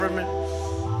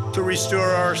to restore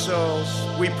our souls.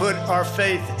 We put our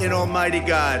faith in Almighty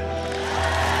God.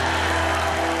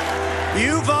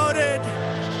 You voted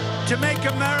to make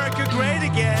America great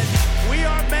again. We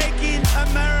are making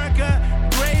America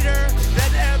greater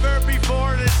than ever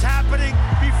before, and it's happening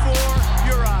before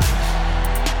your eyes.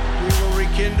 We will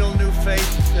rekindle new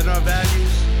faith in our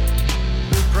values,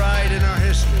 new pride in our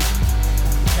history,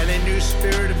 and a new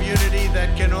spirit of unity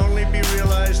that can only be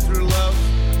realized through love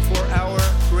for our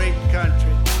great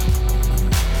country.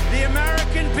 The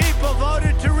American people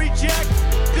voted to reject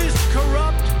this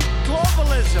corrupt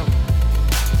globalism.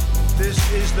 This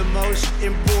is the most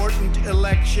important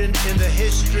election in the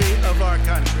history of our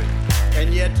country.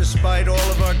 And yet, despite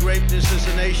all of our greatness as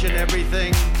a nation,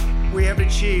 everything we have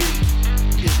achieved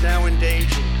is now in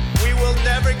danger. We will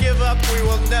never give up. We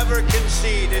will never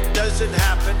concede. It doesn't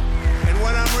happen. And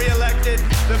when I'm reelected,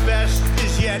 the best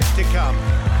is yet to come.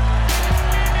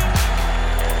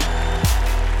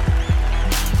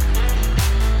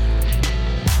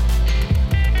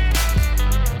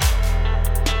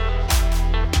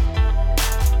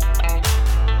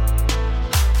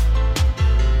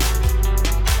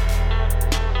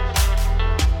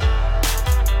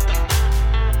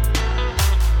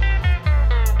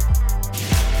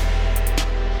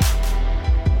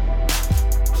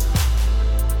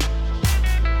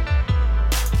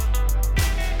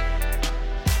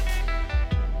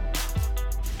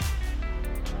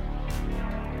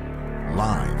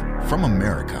 From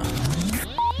America,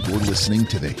 you're listening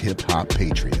to the Hip Hop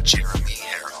Patriot, Jeremy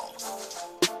Harrell.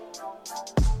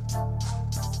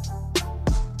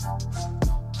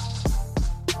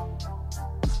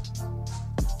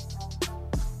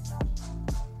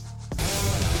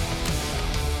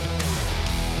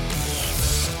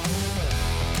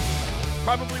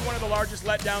 Probably one of the largest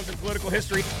letdowns in political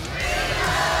history.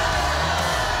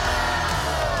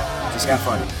 Just have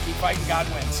fun. Keep fighting, God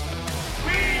wins.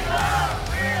 We love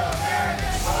real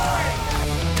American boys!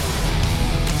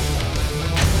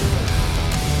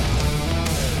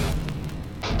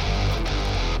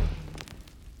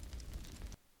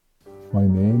 My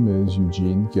name is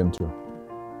Eugene Ginter.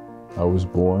 I was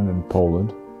born in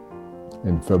Poland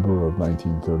in February of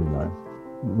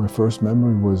 1939. My first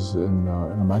memory was in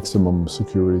a maximum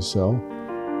security cell.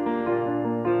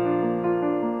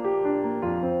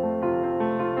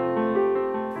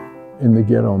 In the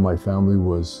ghetto, my family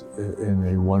was in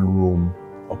a one-room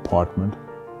apartment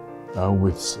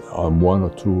with one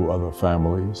or two other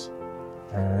families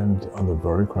and under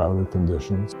very crowded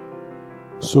conditions.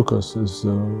 Sukkot is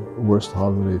the worst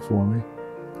holiday for me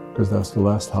because that's the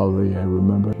last holiday I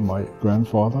remember. My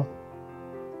grandfather,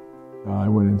 I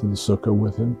went into the sukkah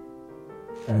with him,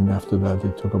 and after that they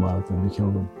took him out and they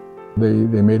killed him.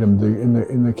 They made him dig,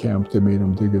 in the camp, they made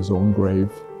him dig his own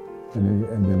grave. And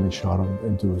then they shot him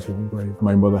into his own grave.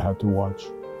 My mother had to watch.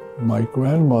 My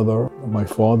grandmother, my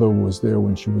father was there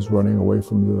when she was running away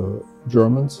from the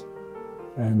Germans,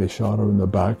 and they shot her in the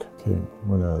back.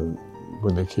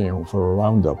 When they came for a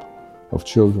roundup of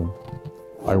children,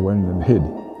 I went and hid.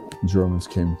 The Germans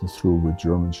came through with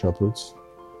German shepherds,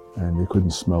 and they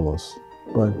couldn't smell us.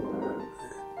 But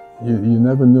you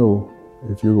never knew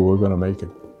if you were going to make it.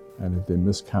 And if they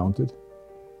miscounted,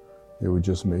 they would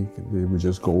just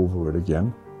go over it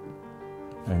again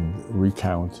and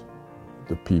recount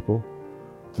the people,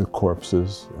 the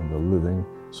corpses, and the living,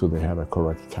 so they had a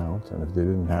correct count. And if they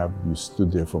didn't have, you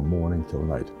stood there from morning till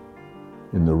night.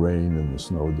 In the rain and the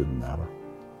snow, it didn't matter.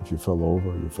 If you fell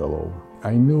over, you fell over.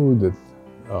 I knew that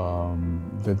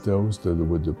those that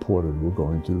were deported were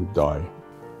going to die.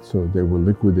 So they were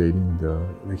liquidating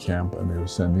the camp, and they were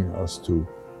sending us to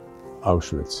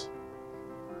Auschwitz.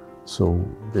 So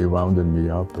they rounded me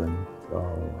up, and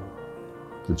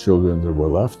the children that were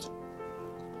left,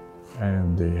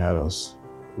 and they had us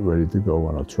ready to go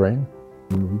on a train.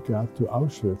 When we got to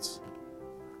Auschwitz,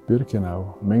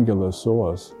 Birkenau, Mengele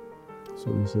saw us,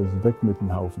 so he says, "Weg mit den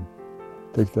Haufen,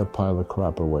 take that pile of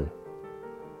crap away."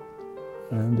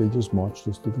 And they just marched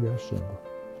us to the gas chamber.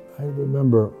 I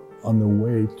remember on the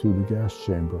way to the gas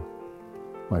chamber,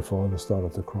 my father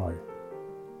started to cry.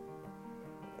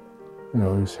 He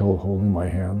was holding my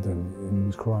hand and he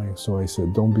was crying. So I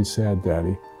said, "Don't be sad,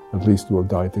 Daddy. At least we'll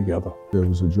die together." There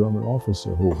was a German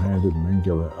officer who handed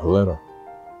Mengele a letter.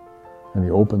 And he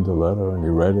opened the letter and he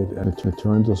read it, and it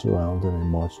turned us around and he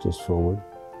marched us forward.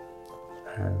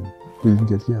 And we didn't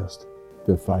get gassed.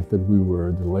 The fact that we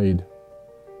were delayed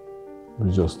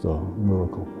was just a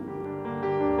miracle.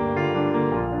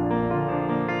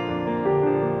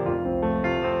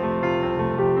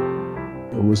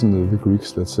 Wasn't it the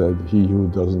Greeks that said, "He who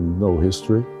doesn't know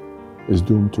history is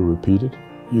doomed to repeat it"?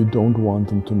 You don't want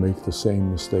them to make the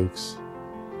same mistakes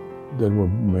that were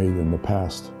made in the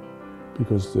past,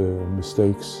 because the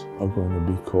mistakes are going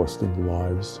to be costing the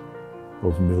lives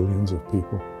of millions of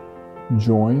people.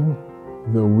 Join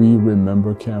the We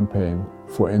Remember campaign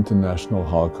for International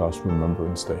Holocaust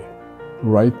Remembrance Day.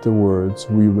 Write the words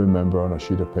 "We Remember" on a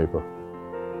sheet of paper.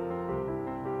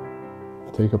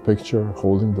 Take a picture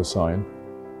holding the sign.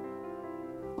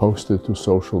 Post it to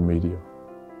social media.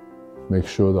 Make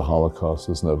sure the Holocaust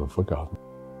is never forgotten.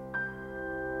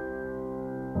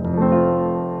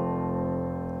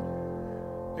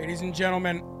 Ladies and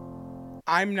gentlemen,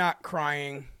 I'm not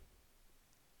crying.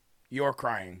 You're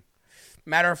crying.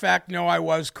 Matter of fact, no, I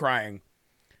was crying.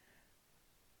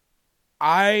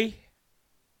 I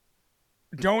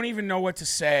don't even know what to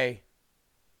say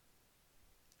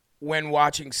when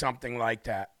watching something like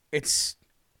that. It's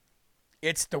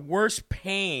the worst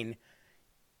pain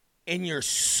in your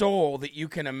soul that you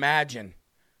can imagine.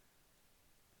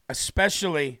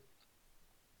 Especially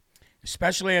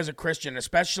as a Christian,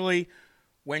 especially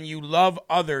when you love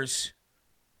others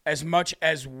as much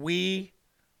as we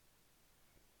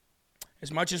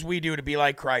do to be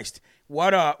like Christ.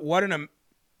 What an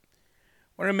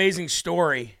amazing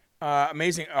story.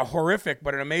 A horrific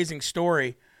but an amazing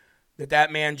story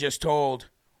that man just told.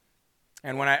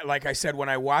 And when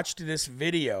I watched this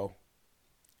video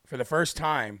for the first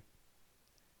time,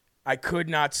 I could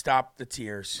not stop the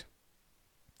tears.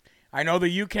 I know that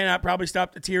you cannot probably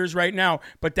stop the tears right now,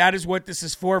 but that is what this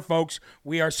is for, folks.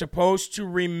 We are supposed to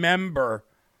remember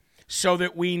so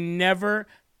that we never,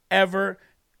 ever,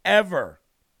 ever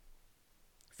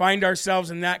find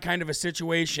ourselves in that kind of a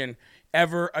situation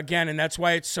ever again. And that's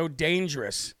why it's so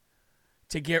dangerous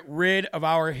to get rid of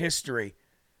our history,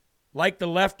 like the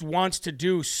left wants to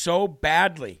do so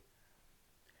badly.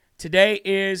 Today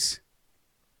is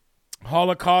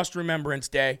Holocaust Remembrance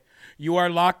Day. You are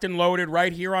locked and loaded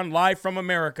right here on Live from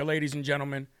America, ladies and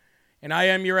gentlemen. And I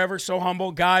am your ever so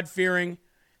humble, God-fearing,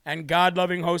 and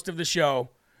God-loving host of the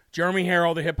show, Jeremy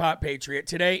Harrell, the hip-hop patriot.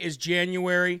 Today is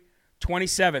January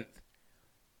 27th,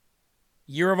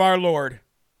 year of our Lord,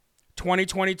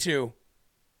 2022.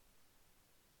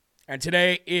 And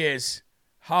today is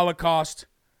Holocaust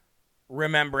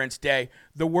Remembrance Day.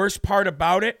 The worst part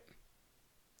about it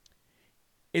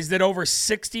is that over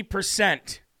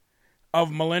 60% of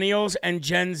millennials and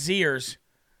Gen Zers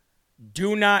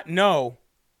do not know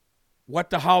what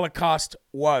the Holocaust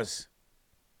was.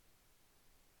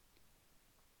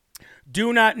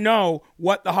 Do not know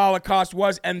what the Holocaust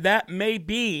was, and that may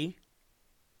be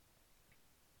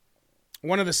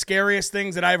one of the scariest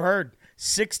things that I've heard.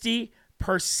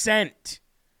 60%.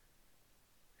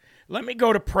 Let me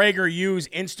go to PragerU's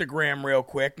Instagram real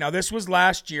quick. Now, this was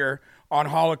last year on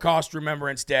Holocaust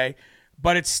Remembrance Day,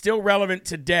 but it's still relevant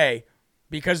today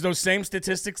because those same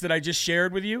statistics that I just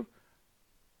shared with you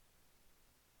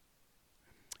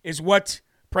is what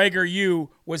PragerU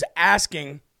was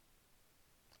asking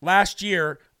last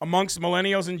year amongst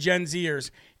millennials and Gen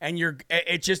Zers, and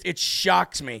it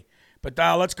shocks me. But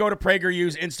let's go to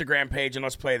PragerU's Instagram page and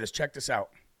let's play this. Check this out.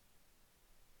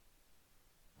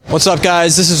 What's up,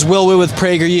 guys? This is Will with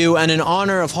PragerU, and in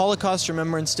honor of Holocaust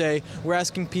Remembrance Day, we're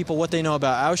asking people what they know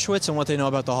about Auschwitz and what they know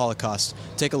about the Holocaust.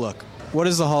 Take a look. What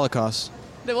is the Holocaust?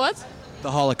 The what?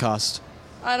 The Holocaust.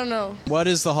 I don't know. What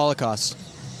is the Holocaust?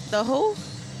 The who?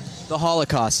 The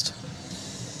Holocaust.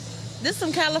 This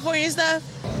some California stuff?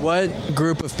 What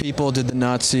group of people did the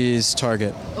Nazis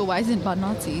target? Oh, why is it about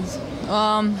Nazis?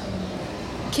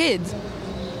 Kids.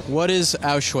 What is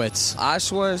Auschwitz?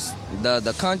 Auschwitz,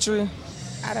 the country?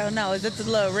 I don't know. Is it the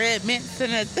little red mints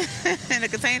in a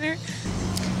container?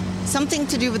 Something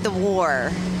to do with the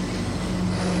war.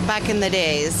 Back in the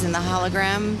days, in the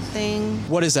hologram thing.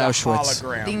 What is Auschwitz?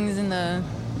 Hologram. Things in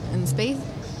space.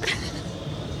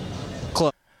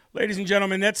 Ladies and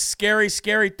gentlemen, that's scary,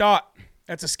 scary thought.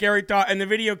 That's a scary thought. And the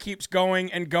video keeps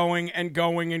going and going and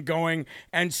going and going.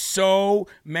 And so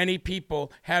many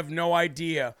people have no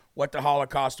idea what the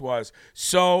Holocaust was.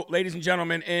 So, ladies and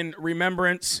gentlemen, in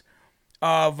remembrance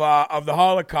of the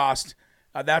Holocaust,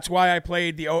 that's why I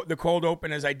played the cold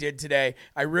open as I did today.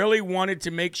 I really wanted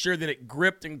to make sure that it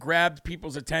gripped and grabbed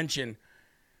people's attention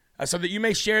so that you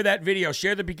may share that video,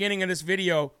 share the beginning of this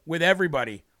video with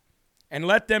everybody and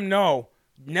let them know,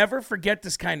 never forget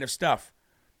this kind of stuff.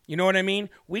 You know what I mean?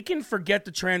 We can forget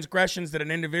the transgressions that an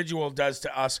individual does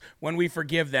to us when we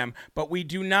forgive them, but we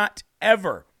do not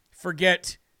ever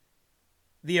forget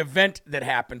the event that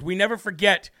happened. We never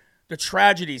forget the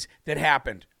tragedies that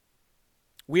happened.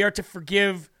 We are to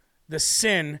forgive the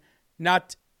sin,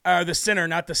 not the sinner,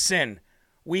 not the sin.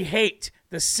 We hate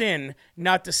the sin,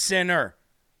 not the sinner.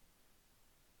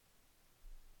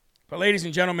 But ladies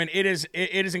and gentlemen, it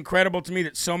is incredible to me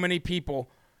that so many people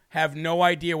have no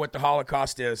idea what the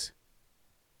Holocaust is.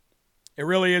 It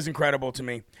really is incredible to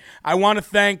me. I want to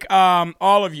thank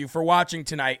all of you for watching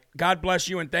tonight. God bless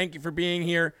you, and thank you for being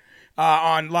here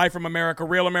on Live from America,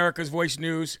 Real America's Voice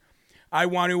News. I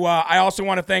also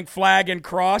want to thank Flag and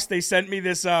Cross. They sent me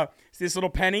this little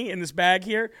penny in this bag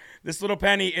here. This little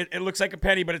penny, it looks like a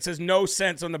penny, but it says no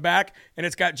sense on the back, and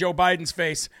it's got Joe Biden's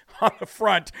face on the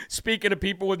front. Speaking of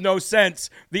people with no sense,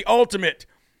 the ultimate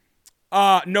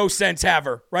no sense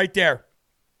haver right there.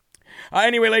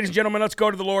 Anyway, ladies and gentlemen, let's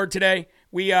go to the Lord today.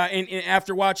 We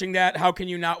after watching that, how can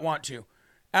you not want to?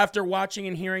 After watching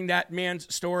and hearing that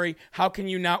man's story, how can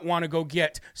you not want to go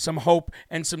get some hope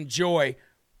and some joy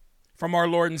from our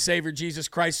Lord and Savior Jesus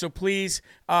Christ? So please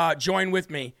join with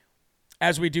me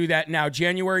as we do that now.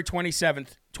 January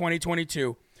 27th,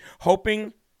 2022.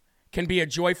 Hoping can be a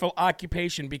joyful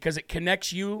occupation because it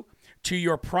connects you to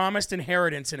your promised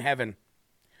inheritance in heaven.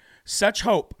 Such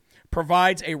hope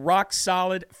provides a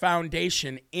rock-solid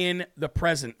foundation in the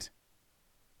present,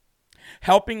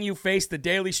 helping you face the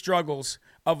daily struggles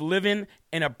of living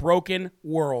in a broken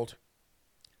world.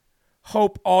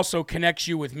 Hope also connects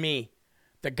you with me,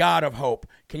 the God of hope.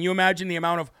 Can you imagine the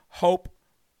amount of hope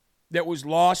that was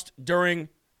lost during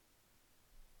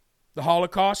the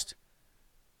Holocaust?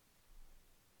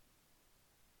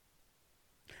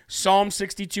 Psalm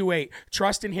 62:8,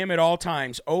 trust in him at all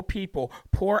times. O people,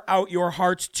 pour out your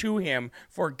hearts to him,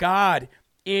 for God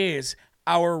is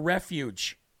our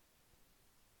refuge.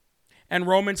 And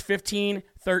Romans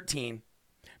 15:13,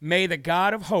 may the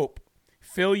God of hope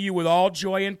fill you with all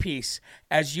joy and peace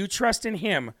as you trust in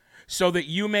him, so that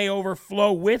you may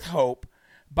overflow with hope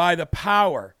by the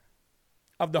power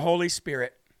of the Holy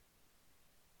Spirit.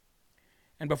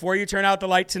 And before you turn out the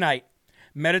light tonight,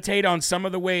 meditate on some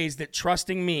of the ways that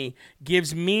trusting me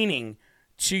gives meaning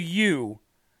to you,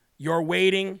 your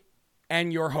waiting,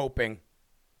 and your hoping.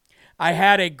 I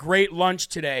had a great lunch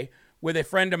today with a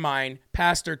friend of mine,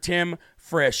 Pastor Tim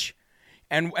Frisch.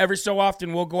 And every so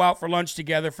often we'll go out for lunch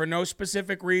together for no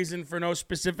specific reason, for no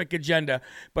specific agenda,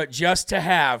 but just to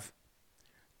have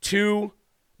two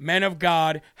men of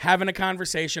God having a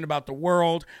conversation about the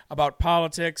world, about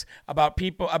politics, about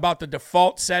people, about the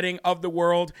default setting of the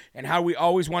world and how we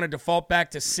always want to default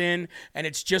back to sin. And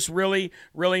it's just really,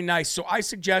 really nice. So I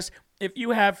suggest if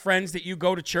you have friends that you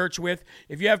go to church with,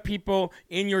 if you have people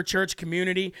in your church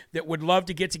community that would love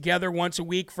to get together once a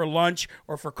week for lunch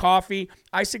or for coffee,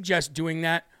 I suggest doing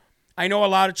that. I know a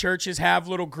lot of churches have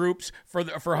little groups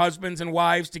for husbands and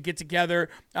wives to get together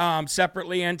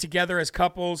separately and together as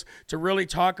couples to really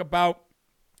talk about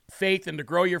faith and to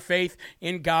grow your faith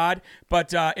in God.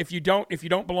 But if you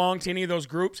don't belong to any of those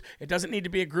groups, it doesn't need to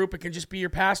be a group. It can just be your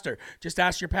pastor. Just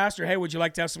ask your pastor, hey, would you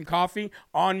like to have some coffee?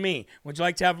 On me. Would you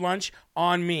like to have lunch?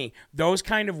 On me. Those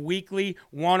kind of weekly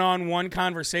one-on-one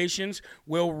conversations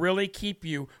will really keep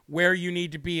you where you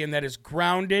need to be, and that is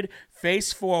grounded,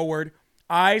 face forward,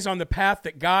 eyes on the path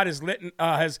that God has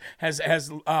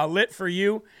lit for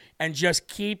you, and just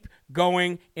keep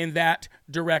going in that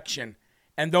direction.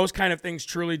 And those kind of things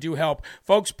truly do help.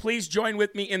 Folks, please join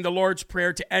with me in the Lord's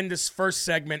Prayer to end this first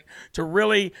segment, to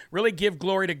really, really give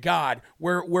glory to God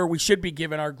where we should be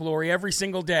giving our glory every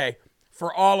single day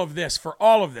for all of this,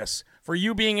 for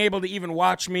you being able to even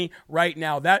watch me right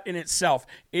now. That in itself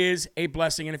is a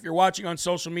blessing. And if you're watching on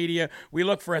social media, we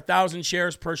look for 1,000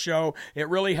 shares per show. It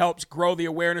really helps grow the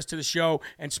awareness to the show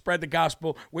and spread the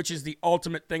gospel, which is the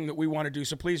ultimate thing that we want to do.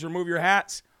 So please remove your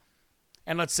hats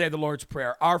and let's say the Lord's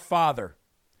Prayer. Our Father,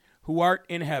 who art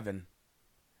in heaven,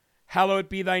 hallowed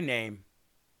be thy name.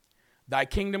 Thy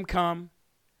kingdom come,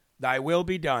 thy will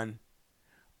be done,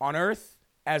 on earth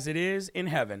as it is in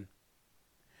heaven.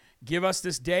 Give us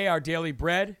this day our daily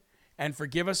bread, and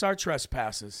forgive us our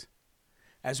trespasses,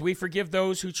 as we forgive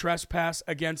those who trespass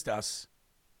against us.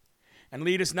 And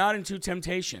lead us not into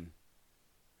temptation,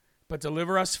 but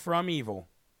deliver us from evil.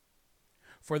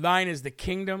 For thine is the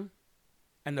kingdom,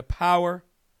 and the power,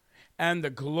 and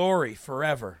the glory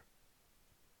forever.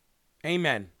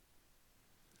 Amen.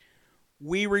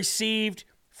 We received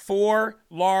 4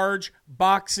 large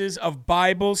boxes of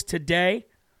Bibles today,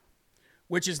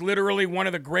 which is literally one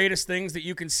of the greatest things that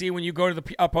you can see when you go to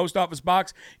the post office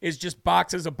box, is just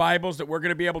boxes of Bibles that we're going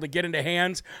to be able to get into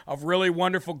hands of really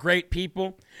wonderful, great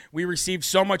people. We received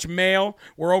so much mail.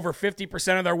 We're over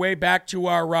 50% of our way back to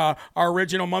our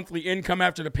original monthly income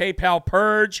after the PayPal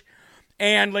purge.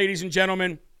 And ladies and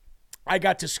gentlemen, I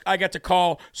got to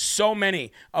call so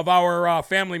many of our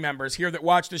family members here that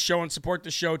watch the show and support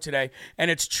the show today, and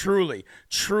it's truly,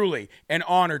 truly an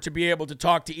honor to be able to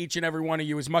talk to each and every one of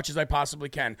you as much as I possibly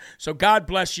can. So God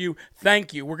bless you.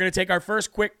 Thank you. We're going to take our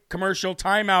first quick commercial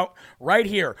timeout right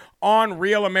here on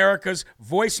Real America's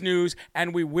Voice News,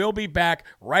 and we will be back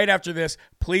right after this.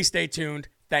 Please stay tuned.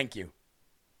 Thank you.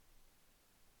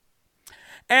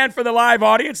 And for the live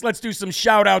audience, let's do some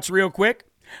shout-outs real quick.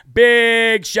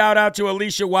 Big shout out to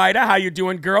Alicia Wida. How you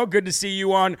doing, girl? Good to see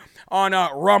you on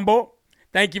Rumble.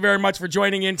 Thank you very much for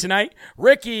joining in tonight.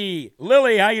 Ricky,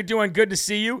 Lily, how you doing? Good to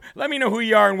see you. Let me know who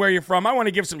you are and where you're from. I want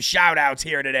to give some shout outs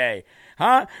here today.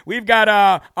 We've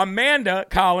got Amanda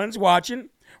Collins watching.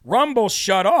 Rumble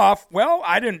shut off. Well,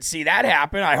 I didn't see that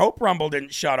happen. I hope Rumble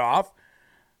didn't shut off.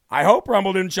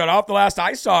 The last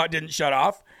I saw, it didn't shut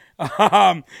off.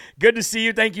 Good to see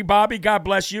you. Thank you, Bobby. God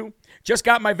bless you. Just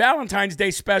got my Valentine's Day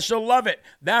special. Love it.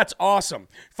 That's awesome.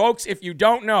 Folks, if you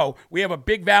don't know, we have a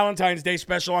big Valentine's Day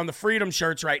special on the Freedom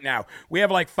shirts right now. We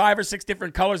have like 5 or 6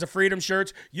 different colors of Freedom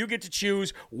shirts. You get to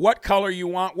choose what color you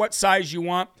want, what size you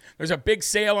want. There's a big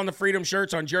sale on the Freedom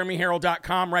shirts on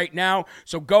JeremyHerald.com right now.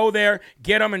 So go there,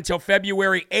 get them until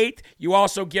February 8th. You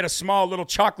also get a small little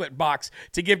chocolate box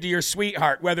to give to your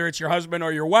sweetheart, whether it's your husband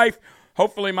or your wife.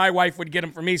 Hopefully my wife would get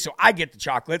them for me, so I get the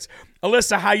chocolates.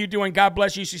 Alyssa, how you doing? God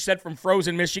bless you. She said from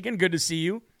Frozen, Michigan. Good to see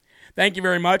you. Thank you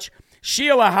very much.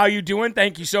 Sheila, how you doing?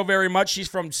 Thank you so very much. She's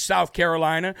from South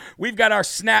Carolina. We've got our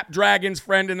Snapdragons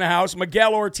friend in the house,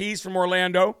 Miguel Ortiz from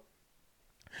Orlando.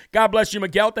 God bless you,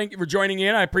 Miguel. Thank you for joining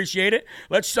in. I appreciate it.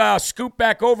 Let's scoop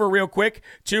back over real quick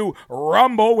to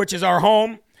Rumble, which is our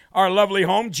home, our lovely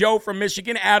home. Joe from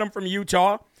Michigan, Adam from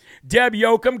Utah. Deb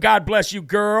Yoakum, God bless you,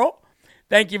 girl.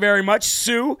 Thank you very much.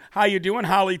 Sue, how you doing?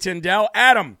 Holly Tyndall.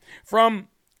 Adam from,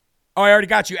 I already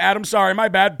got you. Adam, sorry, my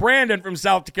bad. Brandon from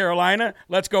South Carolina.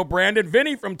 Let's go, Brandon.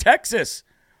 Vinny from Texas.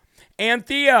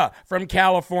 Anthea from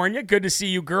California. Good to see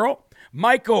you, girl.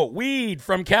 Michael Weed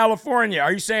from California.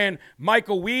 Are you saying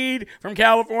Michael Weed from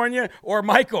California or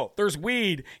Michael? There's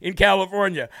weed in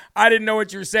California. I didn't know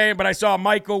what you were saying, but I saw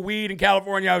Michael Weed in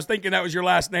California. I was thinking that was your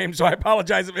last name, so I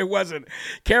apologize if it wasn't.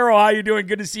 Carol, how you doing?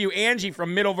 Good to see you. Angie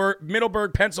from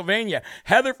Middleburg, Pennsylvania.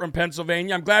 Heather from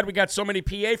Pennsylvania. I'm glad we got so many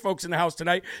PA folks in the house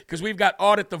tonight because we've got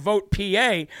Audit the Vote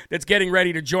PA that's getting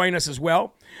ready to join us as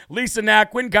well. Lisa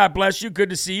Naquin, God bless you.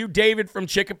 Good to see you. David from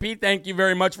Chicopee, thank you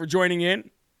very much for joining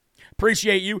in.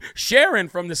 Appreciate you. Sharon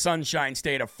from the Sunshine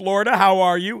State of Florida. How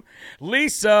are you?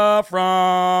 Lisa from,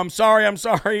 I'm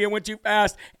sorry, it went too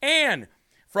fast. Ann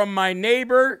from my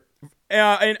neighbor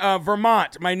in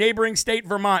Vermont, my neighboring state,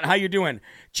 Vermont. How you doing?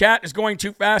 Chat is going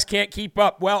too fast. Can't keep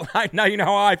up. Well, now you know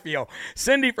how I feel.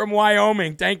 Cindy from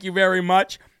Wyoming. Thank you very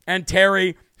much. And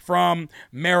Terry from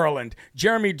Maryland.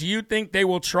 Jeremy, do you think they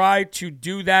will try to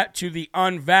do that to the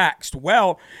unvaxxed?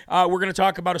 Well, we're going to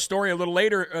talk about a story a little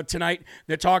later tonight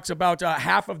that talks about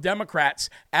half of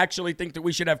Democrats actually think that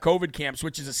we should have COVID camps,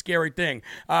 which is a scary thing.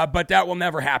 But that will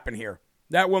never happen here.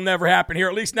 That will never happen here,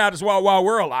 at least not as well while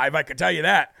we're alive. I can tell you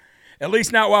that. At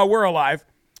least not while we're alive.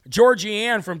 Georgie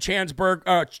Ann from Chambersburg,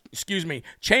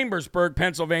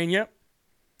 Pennsylvania.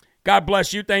 God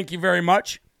bless you. Thank you very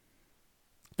much.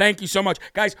 Thank you so much.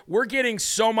 Guys, we're getting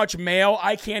so much mail,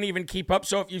 I can't even keep up.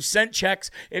 So if you've sent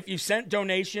checks, if you've sent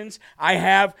donations,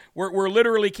 we're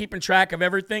literally keeping track of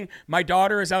everything. My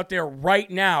daughter is out there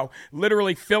right now,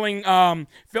 literally filling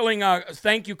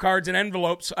thank you cards and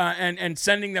envelopes and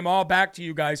sending them all back to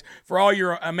you guys for all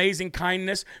your amazing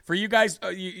kindness, for you guys,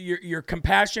 your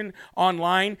compassion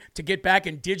online to get back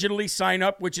and digitally sign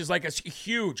up, which is like a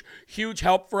huge, huge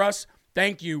help for us.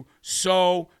 Thank you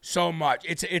so much.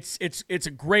 It's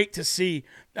great to see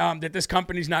that this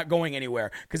company's not going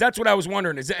anywhere, because that's what I was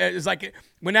wondering. Is like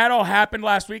when that all happened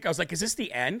last week, I was like, is this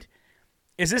the end?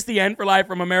 Is this the end for Live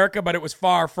from America? But it was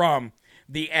far from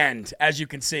the end, as you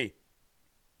can see.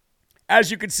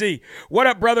 As you can see. What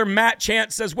up, brother? Matt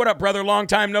Chance says, what up, brother? Long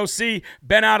time no see.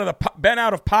 Been out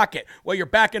of pocket. Well, you're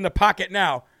back in the pocket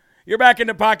now. You're back in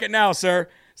the pocket now, sir.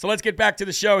 So let's get back to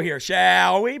the show here,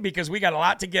 shall we? Because we got a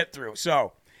lot to get through.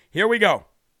 So here we go.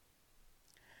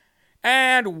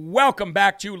 And welcome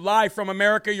back to Live from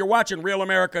America. You're watching Real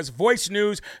America's Voice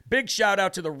News. Big shout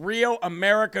out to the Real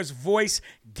America's Voice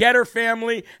Getter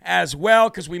family as well,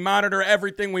 because we monitor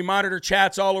everything. We monitor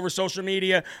chats all over social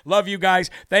media. Love you guys.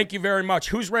 Thank you very much.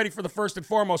 Who's ready for the first and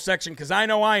foremost section? Because I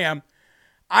know I am.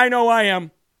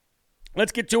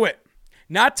 Let's get to it.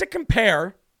 Not to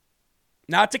compare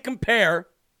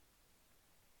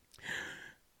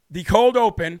the cold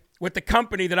open with the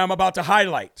company that I'm about to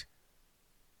highlight.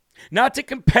 Not to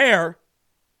compare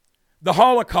the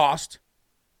Holocaust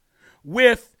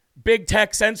with big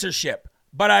tech censorship.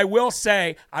 But I will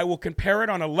say, I will compare it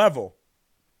on a level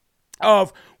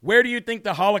of where do you think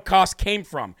the Holocaust came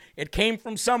from? It came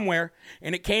from somewhere,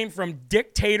 and it came from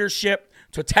dictatorship,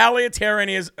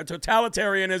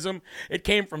 totalitarianism. It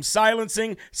came from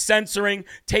silencing, censoring,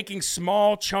 taking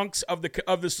small chunks of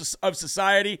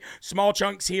society, small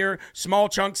chunks here, small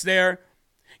chunks there,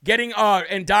 getting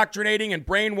indoctrinating and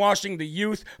brainwashing the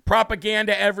youth,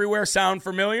 propaganda everywhere. Sound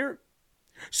familiar?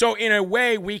 So in a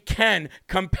way, we can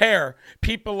compare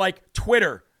people like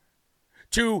Twitter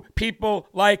to people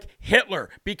like Hitler,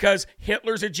 because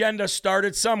Hitler's agenda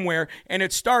started somewhere, and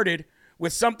it started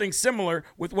with something similar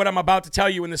with what I'm about to tell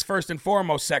you in this first and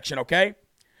foremost section, okay?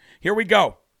 Here we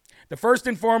go. The first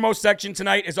and foremost section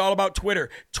tonight is all about Twitter.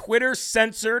 Twitter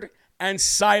censored and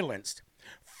silenced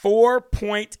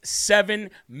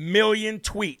 4.7 million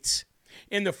tweets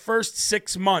in the first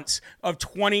 6 months of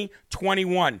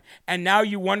 2021. And now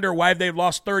you wonder why they've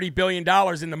lost $30 billion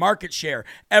in the market share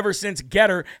ever since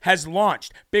Getter has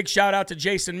launched. Big shout out to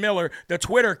Jason Miller, the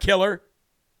Twitter killer.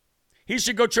 He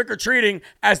should go trick-or-treating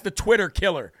as the Twitter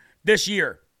killer this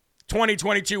year,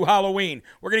 2022 Halloween.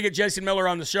 We're going to get Jason Miller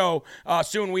on the show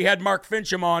soon. We had Mark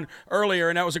Fincham on earlier,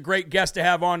 and that was a great guest to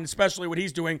have on, especially what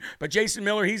he's doing. But Jason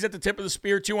Miller, he's at the tip of the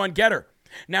spear, too, on Getter.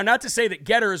 Now, not to say that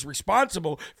Getter is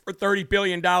responsible for $30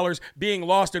 billion being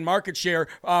lost in market share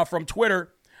from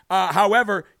Twitter.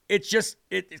 However, it's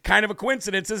kind of a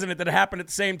coincidence, isn't it, that it happened at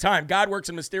the same time. God works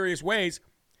in mysterious ways.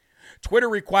 Twitter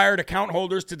required account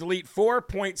holders to delete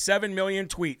 4.7 million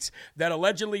tweets that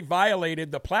allegedly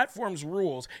violated the platform's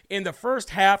rules in the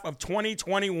first half of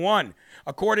 2021,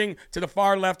 according to the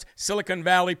far-left Silicon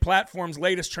Valley platform's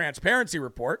latest transparency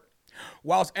report.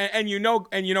 And you know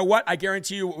what? I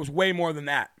guarantee you it was way more than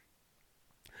that.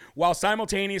 While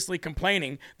simultaneously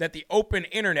complaining that the open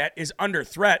internet is under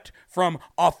threat from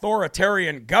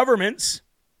authoritarian governments.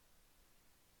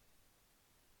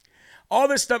 All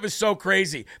this stuff is so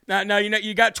crazy. Now you know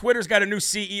you got Twitter's got a new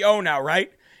CEO now,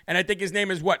 right? And I think his name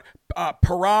is what?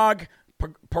 Parag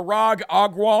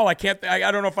Agrawal.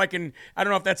 I don't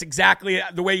know if that's exactly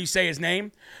the way you say his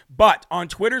name. But on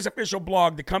Twitter's official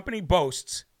blog, the company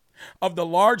boasts of the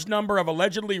large number of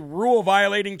allegedly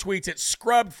rule-violating tweets it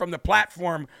scrubbed from the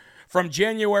platform from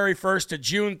January 1st to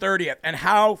June 30th, and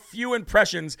how few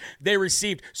impressions they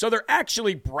received. So they're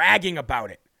actually bragging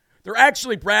about it. Here's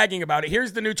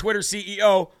the new Twitter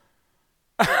CEO.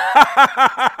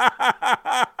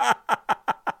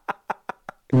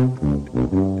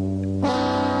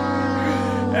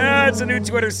 It's a new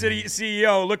Twitter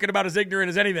CEO looking about as ignorant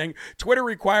as anything. Twitter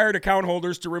required account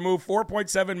holders to remove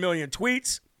 4.7 million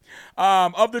tweets.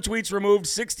 Of the tweets removed,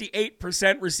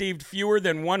 68% received fewer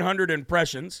than 100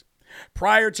 impressions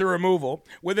prior to removal,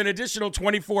 with an additional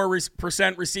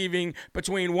 24% receiving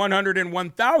between 100 and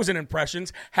 1,000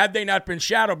 impressions. Had they not been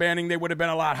shadow banning, they would have been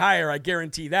a lot higher, I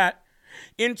guarantee that.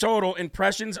 In total,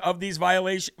 impressions of these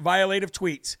violative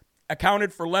tweets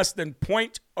accounted for less than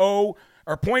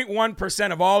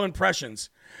 0.1% of all impressions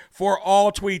for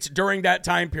all tweets during that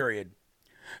time period.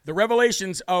 The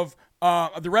revelations are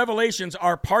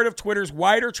part of Twitter's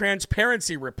wider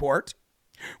transparency report,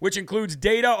 which includes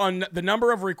data on the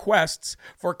number of requests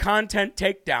for content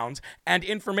takedowns and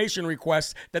information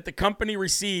requests that the company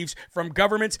receives from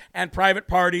governments and private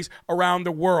parties around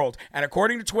the world. And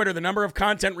according to Twitter, the number of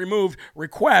content removed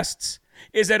requests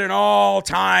is at an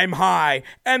all-time high,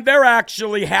 and they're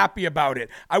actually happy about it.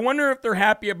 I wonder if they're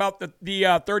happy about the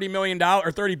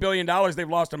 $30 billion they've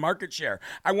lost in market share.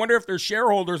 I wonder if their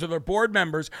shareholders or their board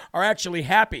members are actually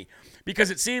happy,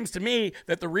 because it seems to me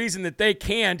that the reason that they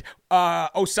canned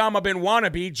Osama bin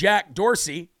Wannabe, Jack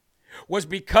Dorsey, was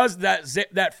because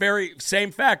that very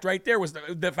same fact right there was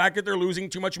the fact that they're losing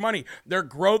too much money. Their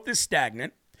growth is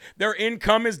stagnant. Their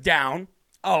income is down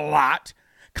a lot.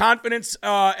 Confidence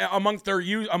amongst their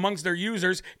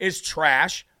users is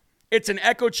trash. It's an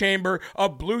echo chamber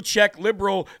of blue-check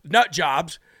liberal nut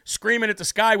jobs screaming at the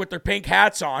sky with their pink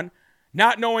hats on,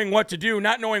 not knowing what to do,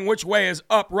 not knowing which way is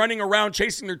up, running around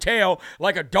chasing their tail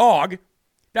like a dog.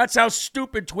 That's how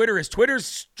stupid Twitter is. Twitter's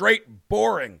straight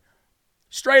boring.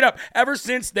 Straight up. Ever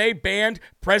since they banned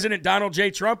President Donald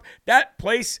J. Trump, that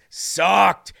place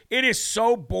sucked. It is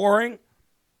so boring.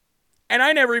 And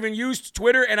I never even used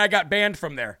Twitter, and I got banned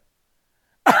from there.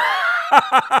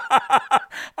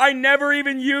 I never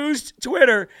even used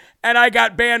Twitter, and I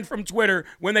got banned from Twitter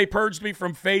when they purged me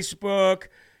from Facebook,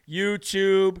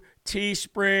 YouTube,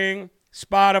 Teespring,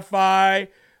 Spotify.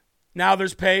 Now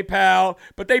there's PayPal.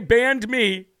 But they banned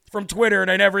me from Twitter,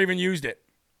 and I never even used it.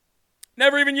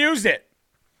 Never even used it.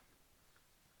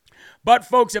 But,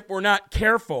 folks, if we're not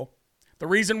careful, The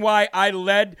reason why I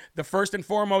led the first and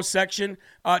foremost section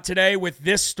today with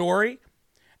this story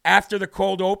after the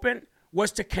cold open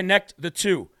was to connect the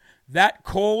two. That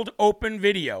cold open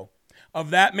video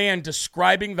of that man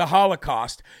describing the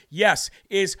Holocaust, yes,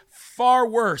 is far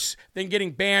worse than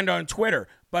getting banned on Twitter.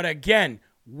 But again,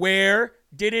 where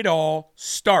did it all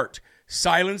start?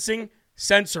 Silencing,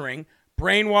 censoring,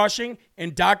 brainwashing,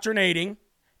 indoctrinating,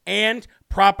 and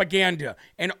propaganda.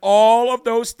 And all of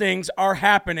those things are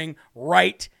happening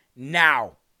right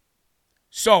now.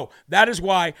 So that is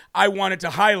why I wanted to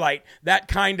highlight that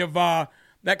kind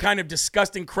of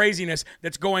disgusting craziness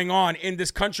that's going on in this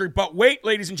country. But wait,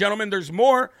 ladies and gentlemen, there's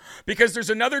more, because there's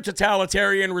another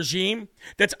totalitarian regime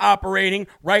that's operating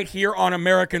right here on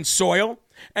American soil.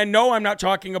 And no, I'm not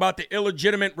talking about the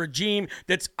illegitimate regime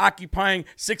that's occupying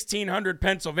 1600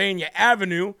 Pennsylvania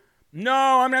Avenue.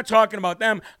 No, I'm not talking about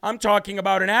them. I'm talking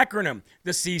about an acronym,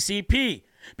 the CCP,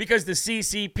 because the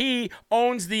CCP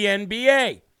owns the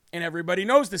NBA. And everybody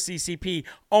knows the CCP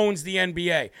owns the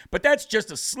NBA. But that's just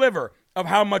a sliver of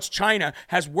how much China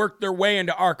has worked their way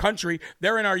into our country.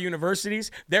 They're in our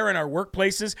universities. They're in our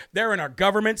workplaces. They're in our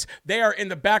governments. They are in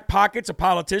the back pockets of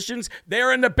politicians.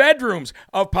 They're in the bedrooms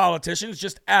of politicians.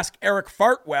 Just ask Eric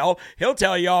Fartwell. He'll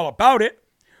tell you all about it.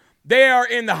 They are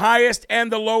in the highest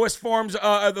and the lowest forms,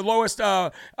 the lowest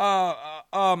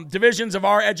divisions of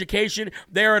our education.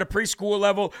 They are at a preschool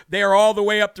level. They are all the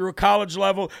way up through a college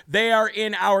level. They are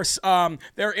in our,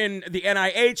 they're in the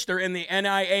NIH. They're in the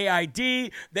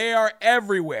NIAID. They are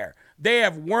everywhere. They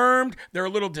have wormed their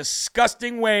little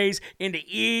disgusting ways into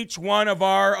each one of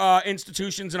our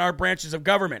institutions and our branches of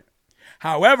government.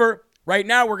 However, right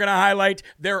now we're going to highlight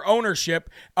their ownership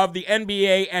of the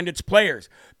NBA and its players,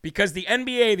 because the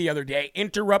NBA the other day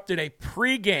interrupted a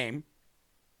pregame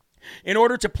in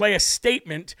order to play a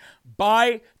statement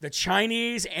by the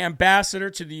Chinese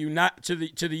ambassador to the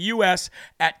U.S.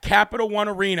 at Capital One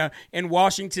Arena in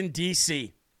Washington,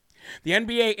 D.C. The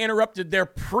NBA interrupted their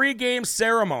pregame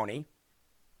ceremony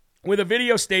with a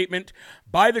video statement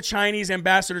by the Chinese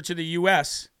ambassador to the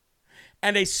U.S.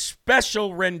 and a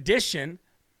special rendition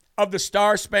of the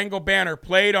Star-Spangled Banner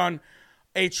played on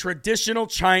a traditional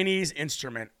Chinese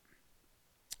instrument.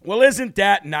 Well, isn't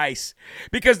that nice?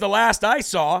 Because the last I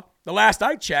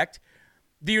checked,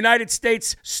 the United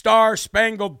States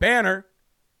Star-Spangled Banner,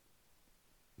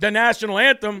 the national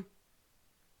anthem,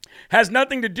 has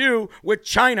nothing to do with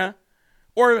China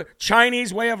or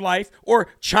Chinese way of life or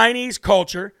Chinese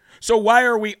culture. So why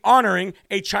are we honoring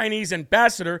a Chinese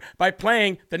ambassador by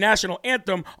playing the national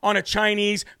anthem on a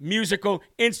Chinese musical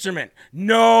instrument?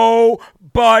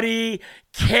 Nobody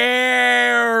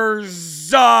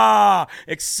cares,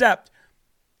 except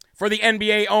for the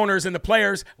NBA owners and the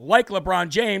players like LeBron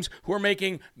James, who are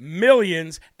making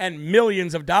millions and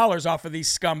millions of dollars off of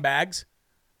these scumbags.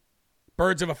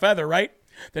 Birds of a feather, right?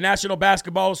 The National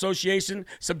Basketball Association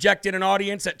subjected an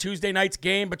audience at Tuesday night's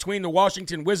game between the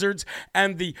Washington Wizards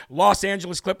and the Los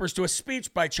Angeles Clippers to a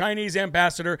speech by Chinese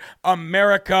Ambassador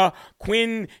America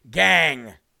Quinn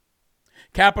Gang.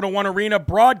 Capital One Arena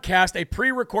broadcast a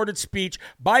pre-recorded speech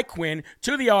by Quinn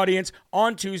to the audience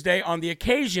on Tuesday on the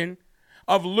occasion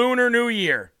of Lunar New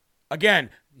Year. Again,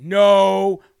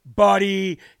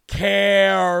 nobody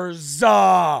cares.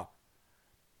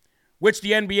 Which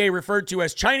the NBA referred to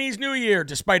as Chinese New Year,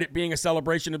 despite it being a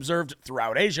celebration observed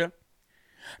throughout Asia.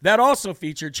 That also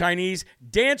featured Chinese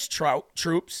dance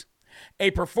troops, a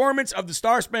performance of the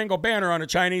Star-Spangled Banner on a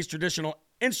Chinese traditional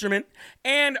instrument,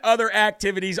 and other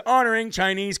activities honoring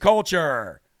Chinese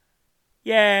culture.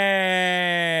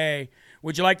 Yay!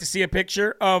 Would you like to see a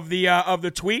picture of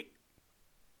the tweet?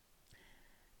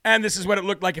 And this is what it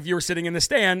looked like if you were sitting in the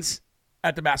stands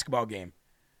at the basketball game.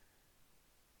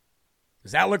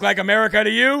 Does that look like America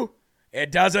to you?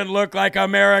 It doesn't look like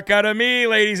America to me,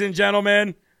 ladies and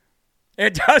gentlemen.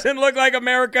 It doesn't look like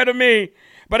America to me.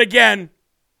 But again,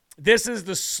 this is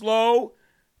the slow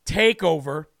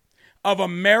takeover of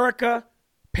America,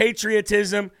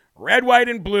 patriotism, red, white,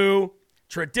 and blue,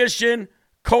 tradition,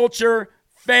 culture,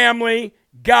 family,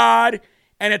 God,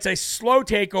 and it's a slow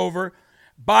takeover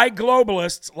by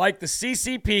globalists like the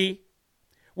CCP.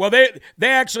 Well, they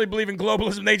actually believe in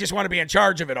globalism. They just want to be in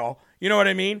charge of it all. You know what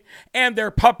I mean? And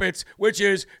their puppets, which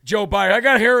is Joe Biden. I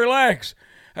got hairy legs.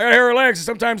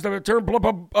 Sometimes they turn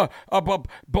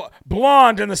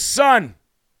blonde in the sun.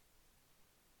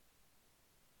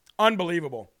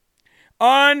 Unbelievable.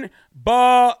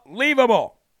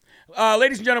 Unbelievable.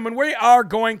 Ladies and gentlemen, we are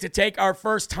going to take our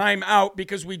first time out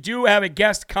because we do have a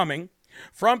guest coming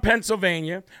from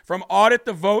Pennsylvania, from Audit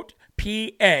the Vote,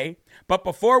 PA. But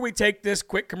before we take this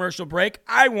quick commercial break,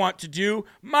 I want to do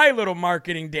my little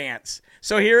marketing dance.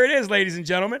 So here it is, ladies and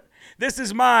gentlemen. This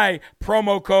is my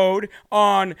promo code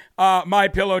on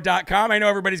mypillow.com. I know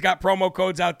everybody's got promo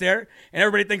codes out there, and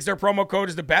everybody thinks their promo code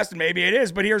is the best, and maybe it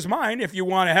is, but here's mine if you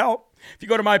want to help. If you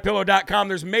go to mypillow.com,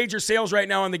 there's major sales right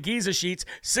now on the Giza sheets,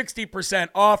 60%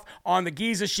 off on the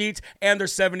Giza sheets, and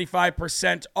there's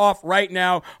 75% off right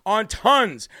now on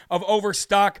tons of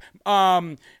overstock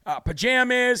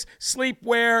pajamas,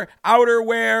 sleepwear,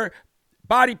 outerwear,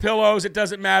 body pillows. It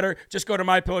doesn't matter. Just go to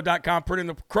mypillow.com, put in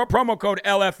the promo code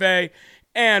LFA,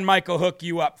 and Mike will hook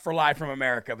you up for Live from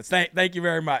America. But thank you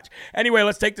very much. Anyway,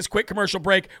 let's take this quick commercial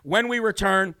break. When we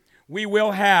return, we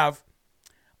will have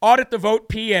Audit the Vote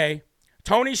PA,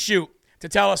 Tony Shute, to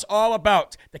tell us all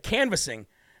about the canvassing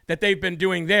that they've been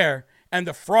doing there and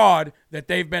the fraud that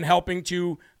they've been helping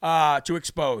to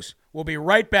expose. We'll be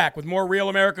right back with more Real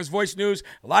America's Voice News,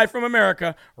 Live from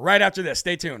America, right after this.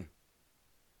 Stay tuned.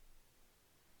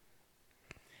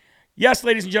 Yes,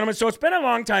 ladies and gentlemen, so it's been a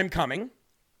long time coming.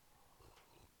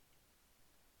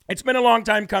 It's been a long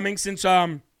time coming since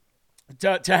to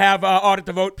have Audit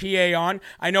the Vote PA on.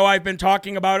 I know I've been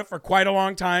talking about it for quite a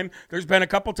long time. There's been a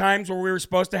couple times where we were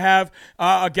supposed to have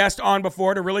a guest on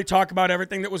before to really talk about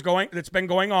everything that's been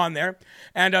going on there.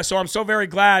 And so I'm so very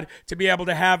glad to be able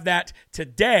to have that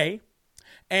today.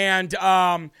 And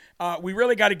we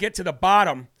really got to get to the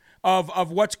bottom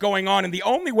of what's going on. And the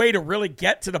only way to really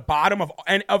get to the bottom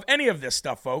of any of this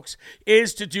stuff, folks,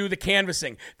 is to do the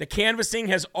canvassing. The canvassing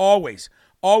has always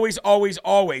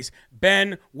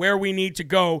been where we need to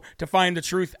go to find the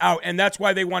truth out. And that's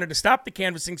why they wanted to stop the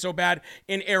canvassing so bad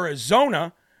in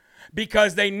Arizona,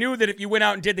 because they knew that if you went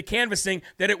out and did the canvassing,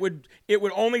 that it would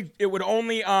only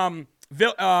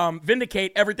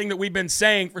vindicate everything that we've been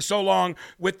saying for so long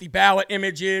with the ballot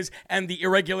images and the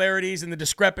irregularities and the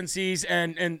discrepancies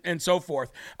and so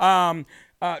forth.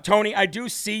 Tony, I do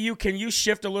see you. Can you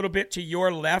shift a little bit to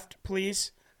your left,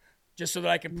 please? Just so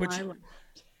that I can put you...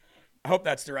 I hope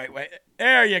that's the right way.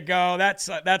 There you go. That's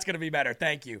going to be better.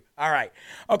 Thank you. All right.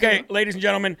 Okay, ladies and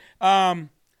gentlemen, let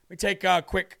me take a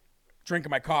quick drink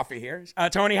of my coffee here.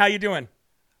 Tony, how you doing?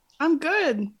 I'm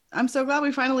good. I'm so glad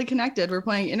we finally connected. We're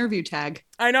playing interview tag.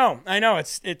 I know.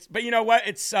 It's but you know what?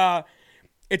 It's all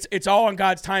on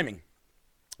God's timing.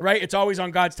 Right? It's always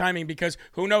on God's timing, because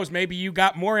who knows, maybe you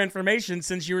got more information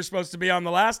since you were supposed to be on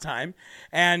the last time.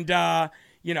 And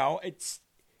it's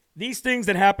these things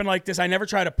that happen like this, I never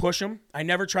try to push them. I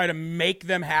never try to make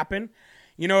them happen.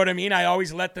 You know what I mean? I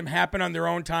always let them happen on their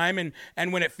own time.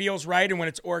 And when it feels right and when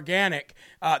it's organic,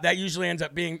 that usually ends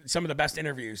up being some of the best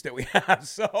interviews that we have.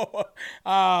 So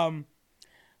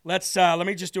let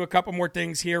me just do a couple more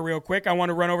things here real quick. I want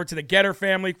to run over to the Getter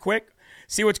family quick,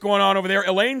 see what's going on over there.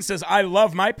 Elaine says, I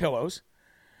love my pillows.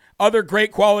 Other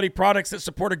great quality products that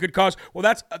support a good cause. Well,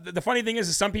 that's the funny thing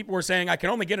is some people were saying, I can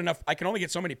only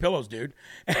get so many pillows, dude.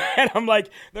 And I'm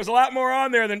like, there's a lot more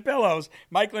on there than pillows.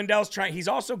 Mike Lindell's trying. He's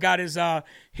also got his own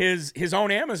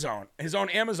Amazon.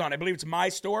 I believe it's My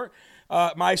Store.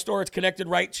 My Store, it's connected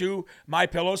right to My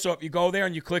Pillow. So if you go there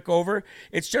and you click over,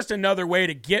 it's just another way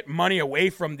to get money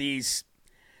away from these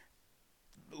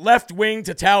left-wing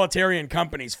totalitarian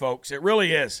companies, folks. It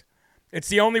really is. It's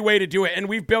the only way to do it. And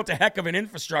we've built a heck of an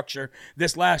infrastructure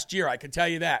this last year, I can tell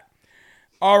you that.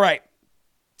 All right.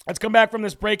 Let's come back from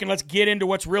this break and let's get into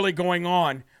what's really going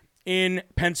on in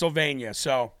Pennsylvania.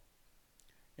 So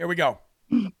here we go.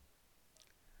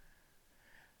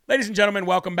 Ladies and gentlemen,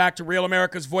 welcome back to Real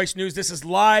America's Voice News. This is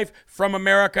Live from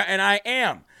America, and I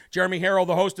am Jeremy Harrell,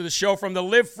 the host of the show from the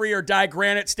Live Free or Die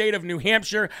Granite state of New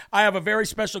Hampshire. I have a very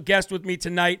special guest with me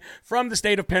tonight from the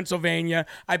state of Pennsylvania.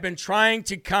 I've been trying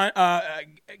to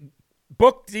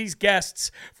book these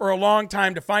guests for a long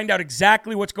time to find out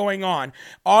exactly what's going on.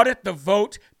 Audit the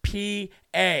Vote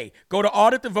PA. Go to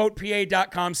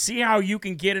auditthevotepa.com. See how you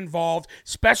can get involved,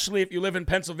 especially if you live in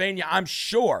Pennsylvania. I'm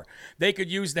sure they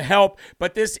could use the help.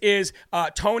 But this is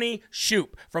Tony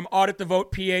Shute from Audit the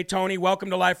Vote PA. Tony, welcome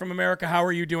to Live from America. How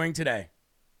are you doing today?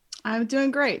 I'm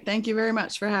doing great. Thank you very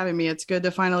much for having me. It's good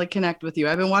to finally connect with you.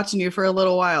 I've been watching you for a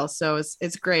little while, so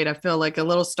it's great. I feel like a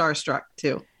little starstruck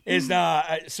too.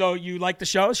 So you like the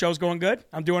show? The show's going good?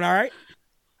 I'm doing all right?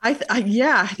 I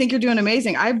think you're doing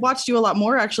amazing. I watched you a lot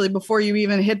more actually before you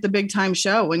even hit the big time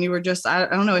show, when you were just, I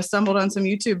don't know, I stumbled on some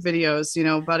YouTube videos,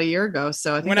 about a year ago.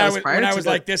 So I think when I was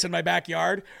like this in my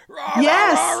backyard,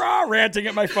 ranting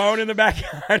at my phone in the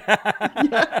backyard.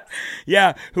 Yes.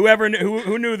 Yeah.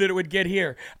 Who knew that it would get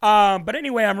here. But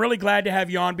anyway, I'm really glad to have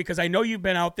you on, because I know you've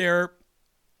been out there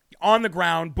on the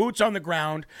ground, boots on the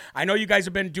ground. I know you guys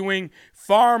have been doing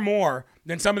far more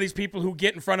than some of these people who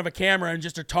get in front of a camera and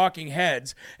just are talking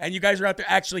heads. And you guys are out there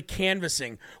actually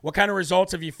canvassing. What kind of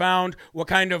results have you found? What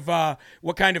kind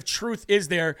of truth is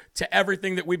there to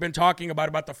everything that we've been talking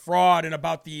about the fraud and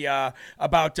about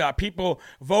the people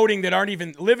voting that aren't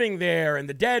even living there and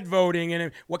the dead voting?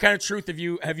 And what kind of truth have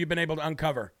you been able to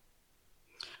uncover?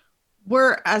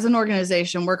 As an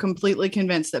organization, we're completely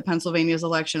convinced that Pennsylvania's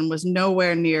election was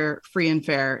nowhere near free and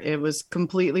fair. It was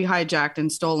completely hijacked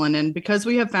and stolen. And because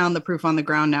we have found the proof on the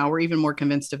ground now, we're even more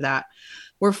convinced of that.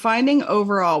 We're finding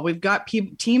overall, we've got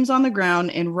teams on the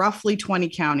ground in roughly 20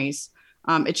 counties.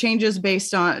 It changes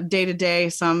based on day to day.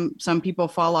 Some people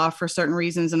fall off for certain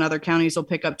reasons and other counties will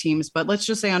pick up teams. But let's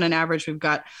just say on an average, we've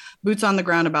got boots on the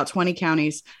ground, about 20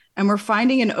 counties. And we're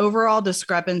finding an overall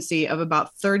discrepancy of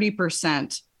about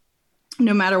 30%.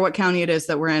 No matter what county it is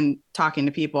that we're in, talking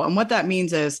to people. And what that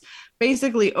means is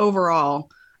basically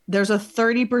overall, there's a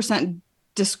 30%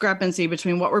 discrepancy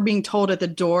between what we're being told at the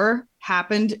door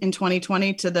happened in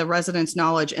 2020 to the residents'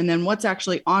 knowledge, and then what's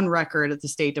actually on record at the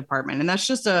State Department. And that's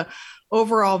just a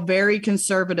overall very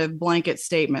conservative blanket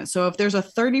statement. So if there's a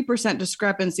 30%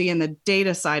 discrepancy in the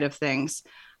data side of things,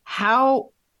 how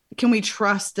can we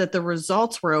trust that the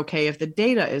results were okay if the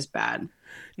data is bad?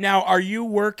 Now, are you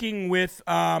working with,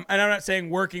 and I'm not saying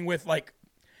working with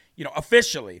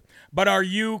officially, but are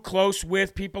you close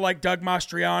with people like Doug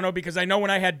Mastriano? Because I know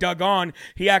when I had Doug on,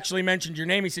 he actually mentioned your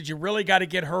name. He said, you really got to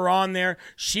get her on there.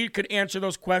 She could answer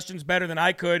those questions better than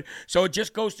I could. So it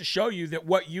just goes to show you that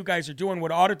what you guys are doing,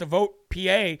 what Audit the Vote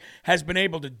PA has been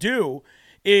able to do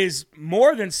is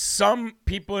more than some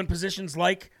people in positions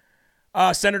like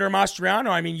Senator Mastriano.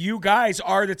 I mean, you guys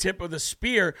are the tip of the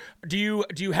spear. Do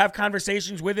you have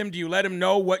conversations with him? Do you let him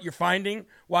know what you're finding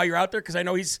while you're out there? Because I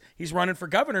know he's running for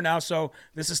governor now, so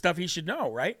this is stuff he should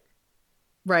know, right?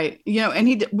 Right.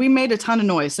 And we made a ton of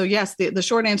noise. So yes, the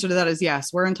short answer to that is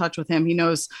yes, we're in touch with him. He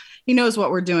knows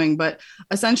what we're doing. But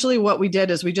essentially what we did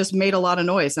is we just made a lot of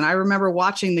noise. And I remember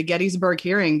watching the Gettysburg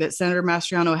hearing that Senator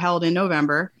Mastriano held in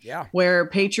November, where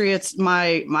patriots,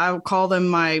 I'll call them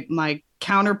my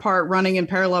counterpart running in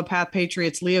parallel path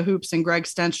patriots, Leah Hoops and Greg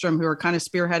Stenstrom, who are kind of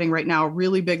spearheading right now a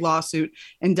really big lawsuit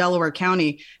in Delaware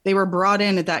County. They were brought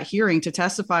in at that hearing to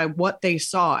testify what they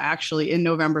saw actually in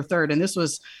November 3rd. And this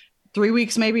was 3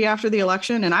 weeks maybe after the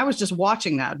election. And I was just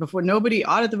watching that before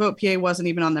Audit the Vote PA wasn't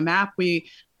even on the map.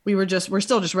 We're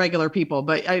still just regular people,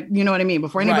 but you know what I mean?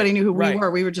 Before anybody knew who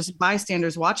we were just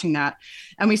bystanders watching that.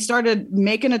 And we started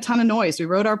making a ton of noise. We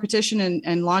wrote our petition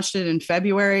and launched it in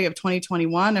February of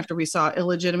 2021 after we saw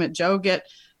illegitimate Joe get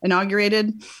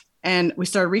inaugurated. And we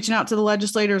started reaching out to the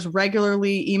legislators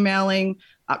regularly, emailing,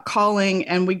 calling,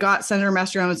 and we got Senator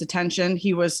Mastriano's attention.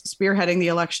 He was spearheading the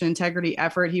election integrity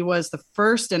effort. He was the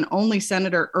first and only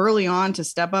senator early on to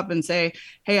step up and say,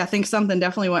 hey, I think something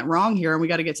definitely went wrong here and we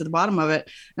got to get to the bottom of it.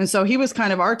 And so he was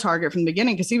kind of our target from the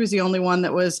beginning because he was the only one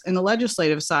that was in the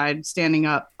legislative side standing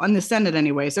up on the Senate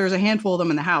anyways. There was a handful of them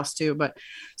in the House too. But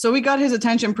so we got his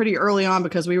attention pretty early on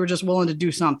because we were just willing to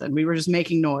do something. We were just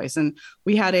making noise. And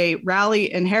we had a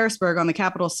rally in Harrisburg on the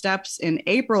Capitol steps in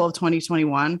April of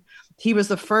 2021. He was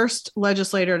the first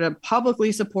legislator to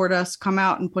publicly support us, come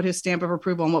out and put his stamp of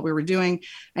approval on what we were doing.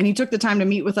 And he took the time to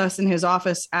meet with us in his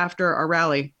office after our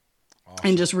rally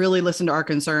and just really listen to our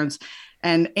concerns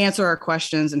and answer our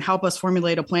questions and help us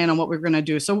formulate a plan on what we were going to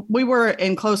do. So we were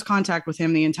in close contact with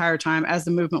him the entire time as the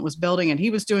movement was building, and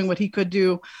he was doing what he could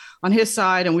do on his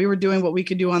side and we were doing what we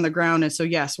could do on the ground. And so,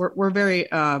 yes, we're very,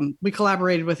 we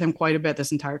collaborated with him quite a bit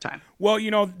this entire time. Well,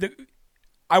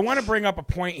 I want to bring up a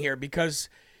point here because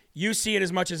you see it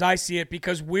as much as I see it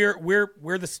because we're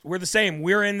the same.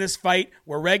 We're in this fight.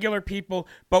 We're regular people.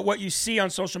 But what you see on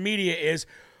social media is,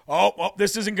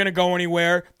 this isn't going to go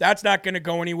anywhere. That's not going to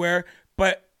go anywhere.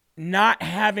 But not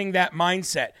having that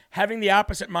mindset, having the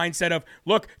opposite mindset of,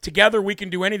 look, together we can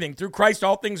do anything. Through Christ,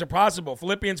 all things are possible.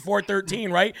 Philippians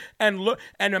 4:13, right? And look,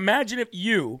 and imagine if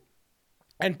you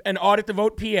and Audit the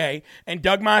Vote PA and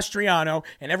Doug Mastriano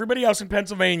and everybody else in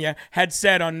Pennsylvania had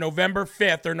said on November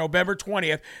 5th or November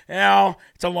 20th,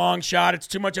 it's a long shot. It's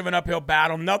too much of an uphill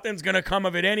battle. Nothing's going to come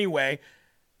of it anyway.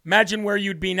 Imagine where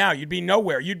you'd be now. You'd be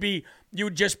nowhere. You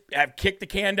would just have kicked the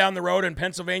can down the road and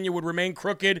Pennsylvania would remain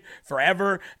crooked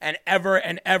forever and ever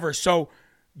and ever. So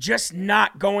just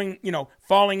not going,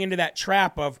 falling into that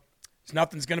trap of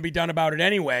nothing's going to be done about it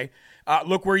anyway.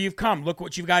 Look where you've come. Look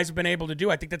what you guys have been able to do.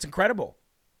 I think that's incredible.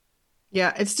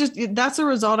 Yeah, it's just, that's a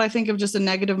result, I think, of just a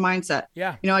negative mindset.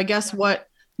 Yeah. I guess what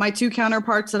my two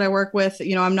counterparts that I work with,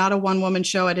 you know, I'm not a one-woman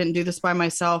show. I didn't do this by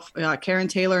myself. Karen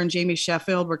Taylor and Jamie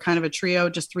Sheffield were kind of a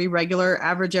trio, just three regular,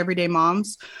 average, everyday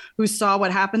moms who saw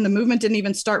what happened. The movement didn't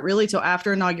even start really till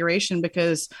after inauguration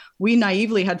because we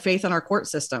naively had faith in our court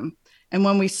system. And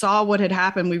when we saw what had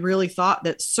happened, we really thought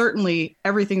that certainly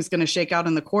everything's going to shake out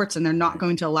in the courts and they're not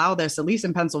going to allow this, at least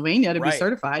in Pennsylvania, to be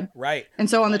certified. Right. And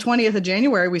so on the 20th of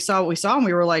January, we saw what we saw and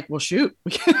we were like, well, shoot,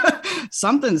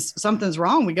 something's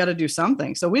wrong. We got to do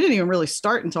something. So we didn't even really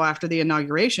start until after the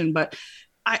inauguration, but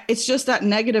it's just that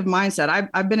negative mindset.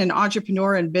 I've been an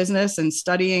entrepreneur in business and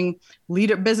studying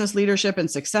business leadership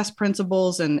and success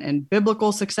principles and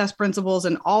biblical success principles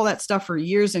and all that stuff for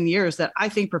years and years that I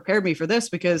think prepared me for this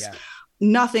because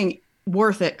nothing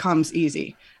worth it comes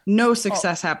easy. No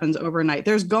success happens overnight.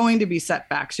 There's going to be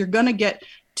setbacks. You're going to get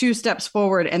 2 steps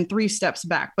forward and 3 steps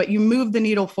back, but you move the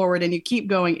needle forward and you keep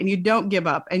going and you don't give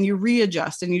up and you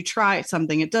readjust and you try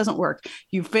something. It doesn't work.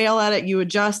 You fail at it, you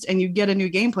adjust and you get a new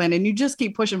game plan and you just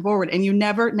keep pushing forward and you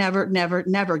never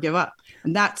give up.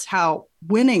 And that's how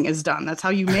winning is done. That's how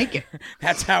you make it.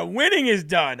 That's how winning is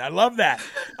done. I love that.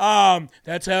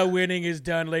 That's how winning is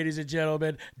done, ladies and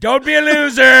gentlemen. Don't be a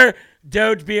loser.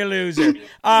 Don't be a loser.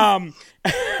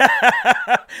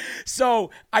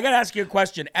 So I got to ask you a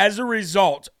question. As a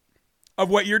result of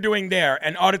what you're doing there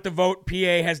and Audit the Vote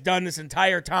PA has done this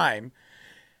entire time,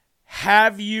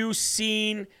 have you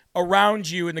seen around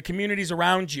you in the communities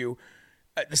around you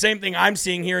the same thing I'm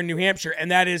seeing here in New Hampshire,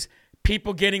 and that is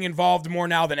people getting involved more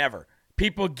now than ever?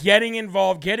 People getting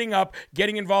involved, getting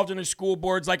involved in the school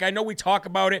boards. Like, I know we talk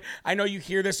about it. I know you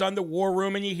hear this on the War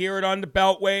Room and you hear it on the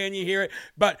Beltway and you hear it.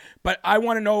 But I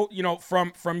want to know, you know,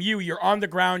 from you, you're on the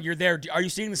ground, you're there. Are you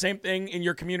seeing the same thing in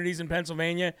your communities in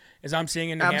Pennsylvania as I'm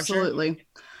seeing in New Hampshire? Absolutely.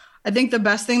 I think the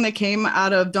best thing that came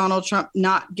out of Donald Trump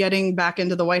not getting back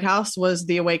into the White House was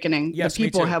the awakening. Yes, the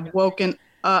people have woken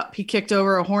up. He kicked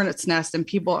over a hornet's nest and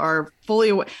people are fully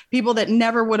aware. People that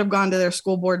never would have gone to their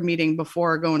school board meeting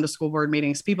before going to school board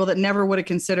meetings, people that never would have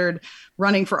considered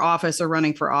running for office.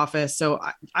 So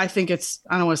I think I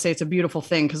don't want to say it's a beautiful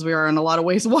thing because we are in a lot of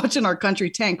ways watching our country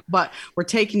tank, but we're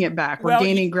taking it back. We're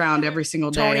gaining ground every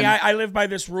single day. Tony, I live by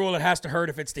this rule. It has to hurt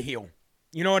if it's to heal.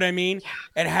 You know what I mean?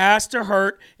 It has to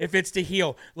hurt if it's to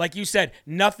heal. Like you said,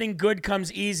 nothing good comes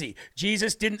easy.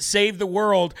 Jesus didn't save the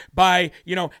world by,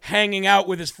 you know, hanging out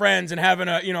with his friends and having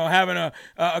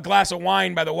a glass of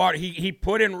wine by the water. He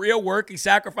put in real work. He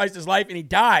sacrificed his life and he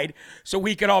died so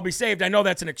we could all be saved. I know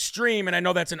that's an extreme and I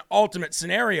know that's an ultimate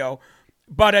scenario,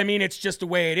 but I mean, it's just the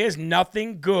way it is.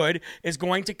 Nothing good is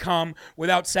going to come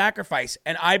without sacrifice.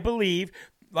 And I believe,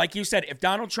 like you said, if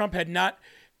Donald Trump had not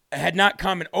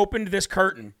come and opened this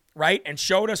curtain, right, and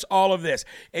showed us all of this,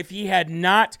 if he had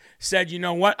not said, you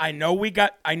know what, I know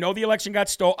the election got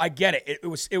stolen. I get it.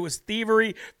 It was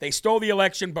thievery. They stole the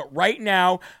election. But right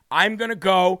now, I'm going to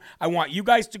go. I want you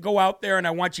guys to go out there and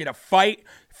I want you to fight,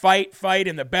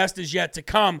 and the best is yet to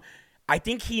come. I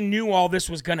think he knew all this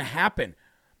was going to happen.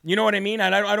 You know what I mean?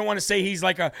 And I don't want to say he's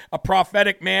like a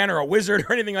prophetic man or a wizard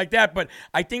or anything like that, but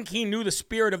I think he knew the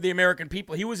spirit of the American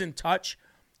people. He was in touch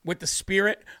with the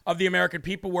spirit of the American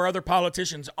people where other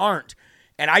politicians aren't.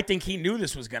 And I think he knew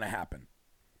this was going to happen.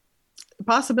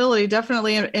 Possibility,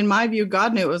 definitely. In my view,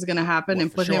 God knew it was going to happen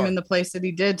and put him in the place that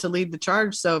he did to lead the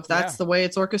charge. So if that's the way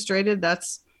it's orchestrated,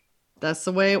 that's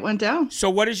the way it went down. So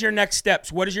what is your next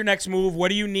steps? What is your next move? What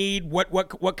do you need?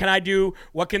 What can I do?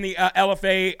 What can the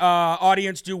LFA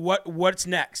audience do? What's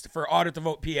next for Audit the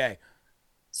Vote PA?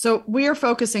 So we are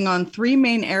focusing on 3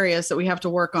 main areas that we have to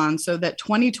work on so that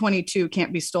 2022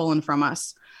 can't be stolen from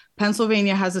us.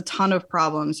 Pennsylvania has a ton of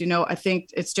problems. You know, I think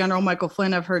it's General Michael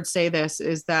Flynn, I've heard say this,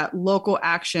 is that local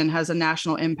action has a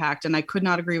national impact. And I could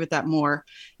not agree with that more.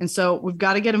 And so we've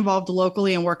got to get involved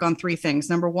locally and work on 3 things.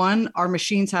 Number 1, our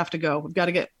machines have to go. We've got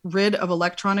to get rid of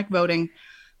electronic voting.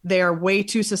 They are way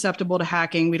too susceptible to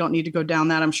hacking. We don't need to go down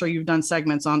that. I'm sure you've done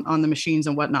segments on the machines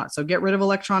and whatnot. So get rid of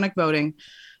electronic voting.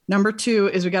 Number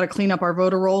 2 is we got to clean up our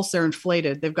voter rolls. They're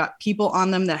inflated. They've got people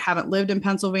on them that haven't lived in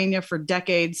Pennsylvania for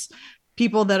decades,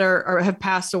 people that have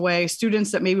passed away,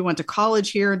 students that maybe went to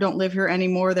college here and don't live here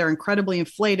anymore. They're incredibly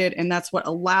inflated. And that's what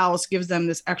gives them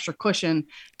this extra cushion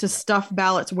to stuff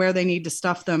ballots where they need to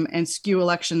stuff them and skew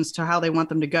elections to how they want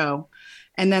them to go.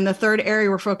 And then the third area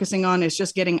we're focusing on is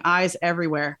just getting eyes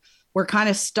everywhere. We're kind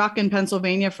of stuck in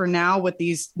Pennsylvania for now with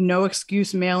these no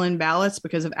excuse mail-in ballots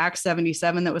because of Act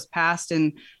 77 that was passed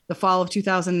in the fall of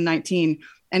 2019.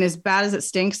 And as bad as it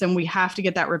stinks, and we have to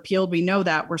get that repealed, we know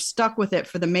that we're stuck with it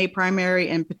for the May primary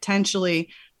and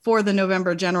potentially for the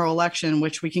November general election,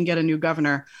 which we can get a new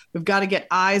governor. We've got to get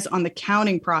eyes on the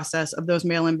counting process of those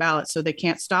mail-in ballots so they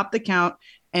can't stop the count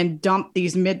and do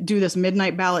this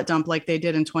midnight ballot dump like they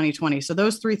did in 2020. So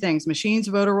those three things, machines,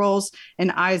 voter rolls,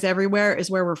 and eyes everywhere,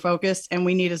 is where we're focused. And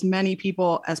we need as many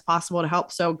people as possible to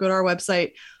help. So go to our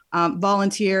website,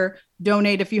 volunteer,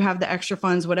 donate if you have the extra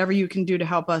funds, whatever you can do to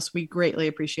help us. We greatly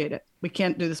appreciate it. We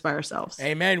can't do this by ourselves.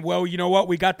 Amen. Well, you know what?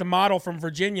 We got the model from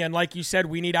Virginia. And like you said,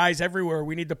 we need eyes everywhere.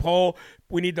 We need the poll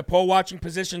watching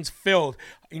positions filled,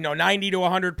 90 to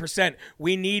 100%.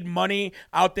 We need money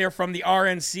out there from the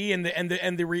RNC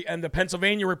and the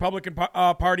Pennsylvania Republican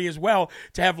Party as well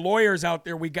to have lawyers out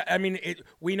there.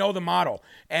 We know the model,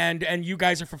 and you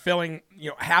guys are fulfilling,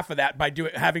 half of that by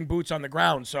having boots on the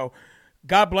ground. So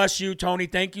God bless you, Tony.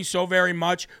 Thank you so very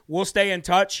much. We'll stay in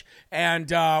touch, and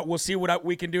we'll see what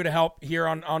we can do to help here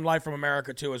on Live from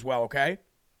America, too, as well, okay?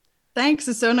 Thanks.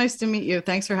 It's so nice to meet you.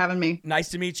 Thanks for having me. Nice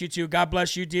to meet you, too. God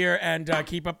bless you, dear, and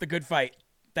keep up the good fight.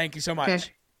 Thank you so much. Okay.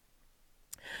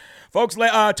 Folks,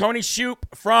 Tony Shoup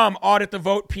from Audit the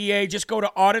Vote PA. Just go to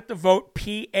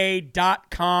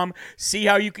auditthevotepA.com. See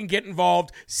how you can get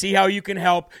involved. See how you can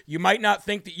help. You might not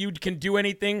think that you can do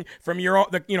anything from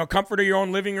the comfort of your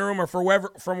own living room or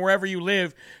from wherever you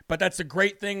live, but that's the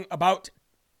great thing about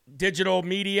digital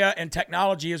media and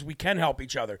technology is we can help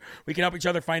each other. We can help each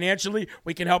other financially.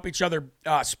 We can help each other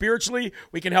spiritually.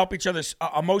 We can help each other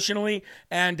emotionally,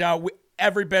 and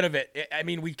every bit of it. I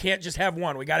mean, we can't just have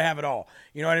one. We got to have it all.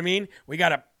 You know what I mean? We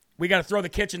got to throw the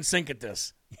kitchen sink at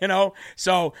this,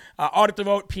 So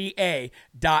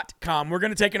auditthevotepA.com. We're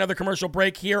going to take another commercial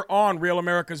break here on Real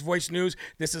America's Voice News.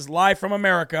 This is Live from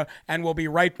America, and we'll be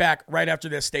right back right after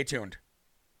this. Stay tuned.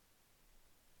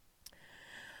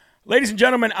 Ladies and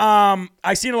gentlemen,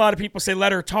 I've seen a lot of people say,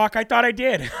 let her talk. I thought I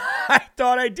did. I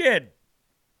thought I did.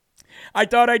 I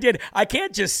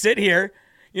can't just sit here.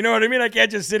 You know what I mean? I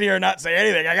can't just sit here and not say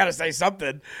anything. I got to say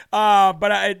something.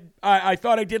 But I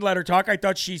thought I did let her talk. I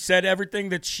thought she said everything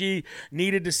that she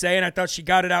needed to say, and I thought she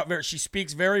got it out. She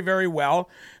speaks very, very well.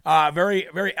 Very,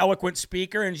 very eloquent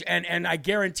speaker, and I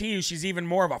guarantee you she's even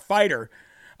more of a fighter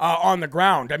on the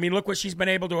ground. I mean, look what she's been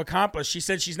able to accomplish. She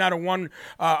said she's not a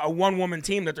one-woman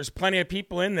team, that there's plenty of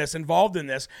people involved in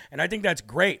this, and I think that's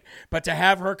great. But to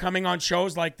have her coming on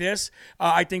shows like this,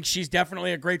 I think she's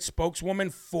definitely a great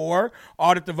spokeswoman for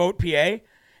Audit the Vote PA,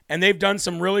 and they've done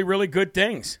some really, really good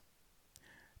things.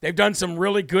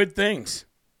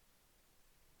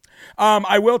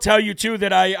 I will tell you, too,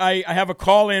 that I have a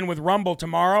call-in with Rumble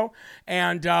tomorrow,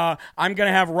 and I'm going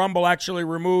to have Rumble actually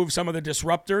remove some of the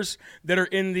disruptors that are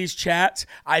in these chats.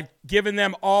 I've given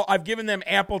them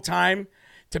ample time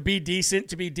to be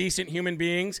decent human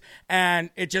beings, and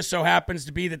it just so happens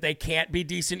to be that they can't be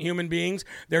decent human beings.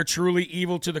 They're truly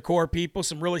evil to the core people,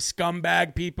 some really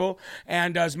scumbag people,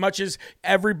 and as much as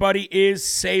everybody is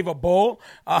savable,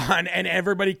 and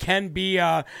everybody can be,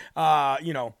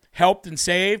 helped and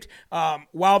saved,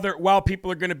 while people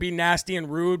are going to be nasty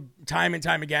and rude time and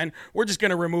time again, we're just going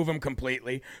to remove them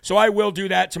completely. So I will do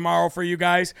that tomorrow for you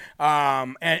guys.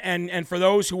 And for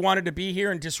those who wanted to be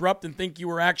here and disrupt and think you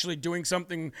were actually doing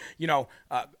something,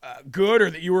 good,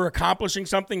 or that you were accomplishing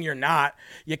something, you're not.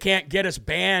 You can't get us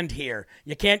banned here.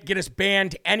 You can't get us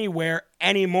banned anywhere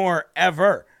anymore,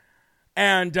 ever.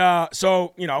 And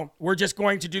so, we're just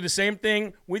going to do the same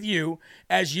thing with you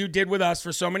as you did with us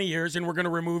for so many years, and we're going to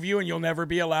remove you, and you'll never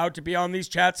be allowed to be on these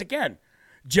chats again.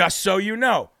 Just so you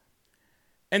know.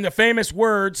 In the famous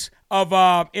words of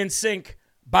NSYNC,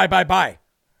 bye, bye, bye.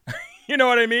 You know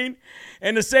what I mean?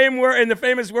 In the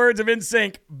famous words of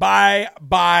NSYNC, bye,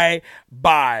 bye,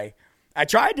 bye. I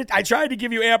tried to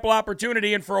give you ample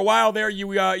opportunity, and for a while there, you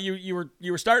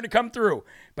were starting to come through,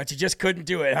 but you just couldn't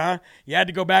do it, huh? You had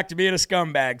to go back to being a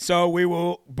scumbag. So we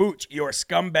will boot your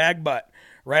scumbag butt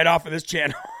right off of this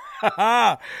channel.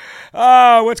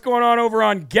 What's going on over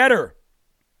on Getter?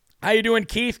 How you doing,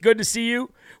 Keith? Good to see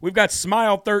you. We've got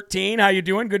Smile13. How you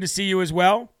doing? Good to see you as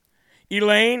well.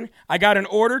 Elaine, I got an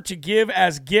order to give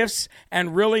as gifts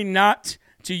and really not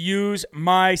to use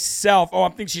myself. Oh, I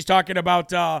think she's talking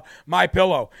about My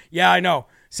Pillow. Yeah, I know.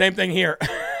 Same thing here.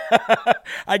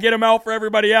 I get them out for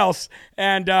everybody else,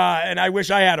 and I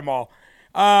wish I had them all.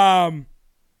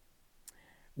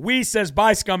 We says,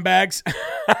 bye, scumbags.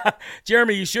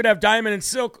 Jeremy, you should have diamond and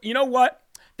silk. You know what?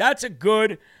 That's a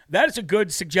good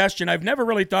suggestion. I've never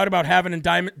really thought about having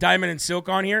diamond and silk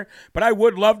on here, but I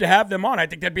would love to have them on. I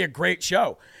think that'd be a great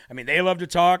show. I mean, they love to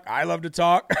talk. I love to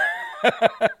talk.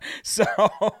 So,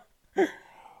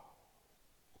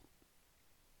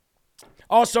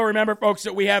 also remember, folks,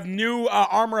 that we have new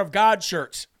Armor of God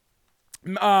shirts.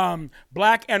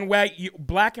 Black and white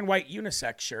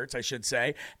unisex shirts, I should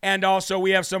say, and also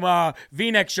we have some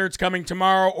V-neck shirts coming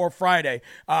tomorrow or Friday,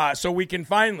 so we can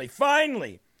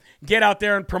finally get out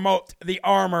there and promote the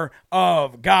armor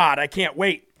of God. I can't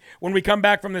wait. When we come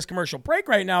back from this commercial break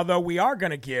right now, though, we are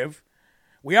going to give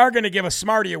a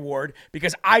Smarty Award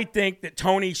because I think that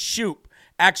Tony Shoup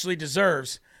actually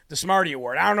deserves the Smarty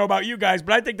Award. I don't know about you guys,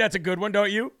 but I think that's a good one,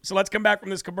 don't you? So let's come back from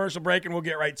this commercial break and we'll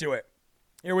get right to it.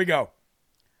 Here we go.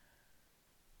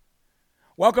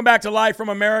 Welcome back to Live from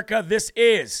America. This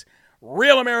is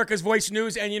Real America's Voice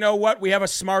News, and you know what? We have a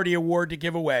Smarty Award to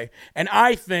give away. And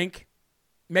I think,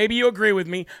 maybe you agree with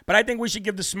me, but I think we should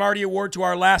give the Smarty Award to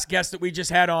our last guest that we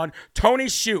just had on, Tony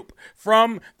Shoup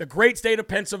from the great state of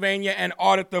Pennsylvania and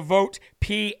Audit the Vote,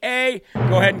 PA.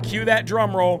 Go ahead and cue that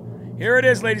drum roll. Here it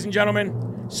is, ladies and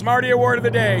gentlemen. Smarty Award of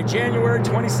the day, January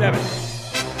 27th.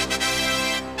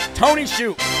 Tony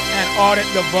Shoup and Audit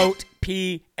the Vote,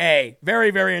 PA. Very,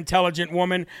 very intelligent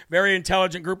woman, very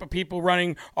intelligent group of people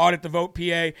running Audit the Vote,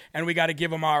 PA, and we got to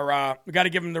give them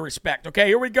the respect. Okay,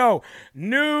 here we go.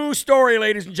 New story,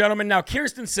 ladies and gentlemen. Now,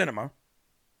 Kyrsten Sinema,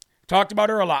 talked about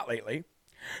her a lot lately.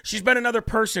 She's been another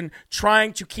person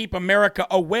trying to keep America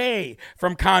away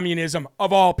from communism,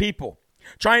 of all people,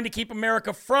 trying to keep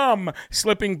America from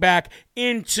slipping back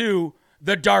into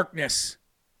the darkness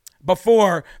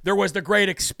before there was the great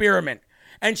experiment.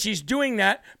 And she's doing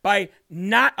that by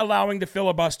not allowing the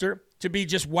filibuster to be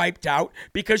just wiped out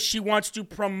because she wants to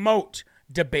promote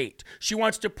debate. She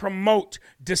wants to promote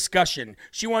discussion.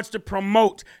 She wants to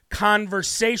promote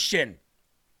conversation.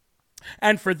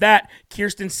 And for that,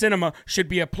 Kyrsten Sinema should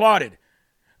be applauded.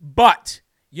 But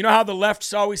you know how the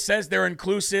left always says they're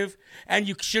inclusive and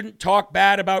you shouldn't talk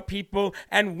bad about people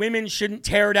and women shouldn't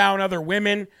tear down other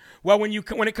women? Well, when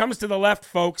it comes to the left,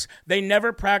 folks, they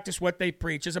never practice what they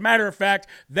preach. As a matter of fact,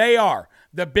 they are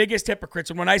the biggest hypocrites.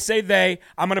 And when I say they,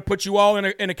 I'm going to put you all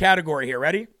in a category here.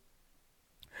 Ready?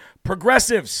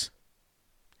 Progressives,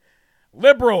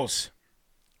 liberals,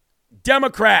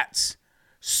 Democrats,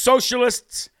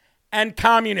 socialists, and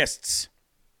communists.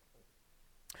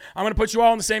 I'm going to put you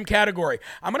all in the same category.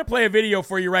 I'm going to play a video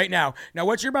for you right now. Now,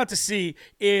 what you're about to see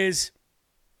is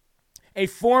a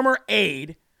former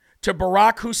aide to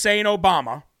Barack Hussein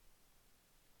Obama,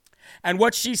 and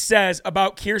what she says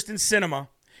about Kyrsten Sinema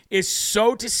is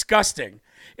so disgusting.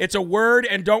 It's a word,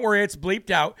 and don't worry, it's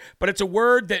bleeped out, but it's a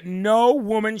word that no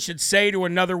woman should say to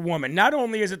another woman. Not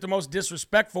only is it the most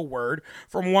disrespectful word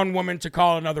from one woman to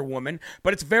call another woman,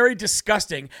 but it's very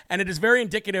disgusting, and it is very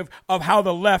indicative of how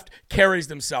the left carries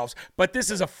themselves. But this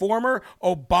is a former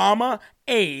Obama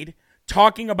aide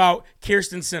talking about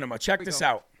Kyrsten Sinema. Check this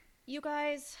out. You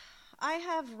guys, I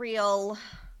have real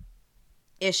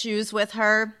issues with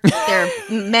her. They're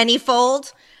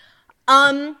manyfold.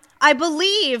 I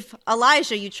believe,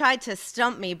 Elijah, you tried to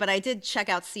stump me, but I did check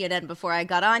out CNN before I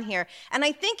got on here. And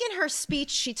I think in her speech,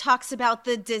 she talks about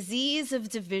the disease of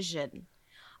division.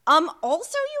 Also,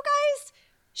 you guys,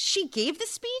 she gave the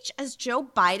speech as Joe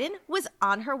Biden was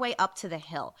on her way up to the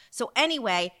Hill. So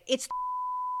anyway, it's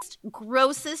the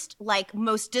grossest,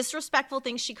 most disrespectful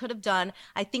thing she could have done.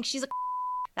 I think she's a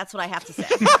That's what I have to say.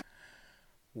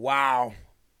 Wow.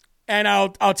 And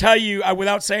I'll tell you,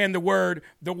 without saying the word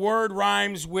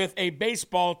rhymes with a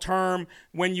baseball term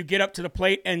when you get up to the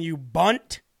plate and you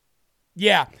bunt.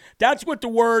 Yeah, that's what the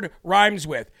word rhymes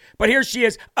with. But here she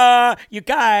is. You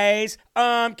guys,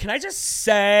 can I just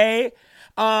say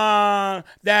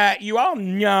that you all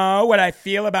know what I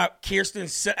feel about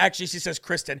Kyrsten. Actually, she says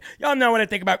Kristen. Y'all know what I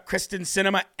think about Kyrsten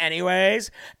Sinema anyways.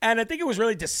 And I think it was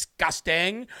really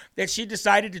disgusting that she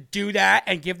decided to do that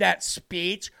and give that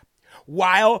speech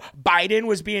while Biden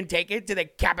was being taken to the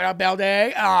Capitol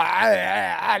building.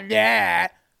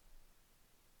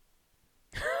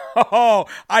 Oh,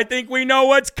 I think we know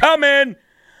what's coming.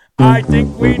 I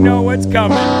think we know what's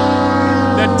coming.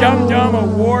 The Dum Dum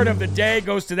Award of the day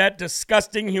goes to that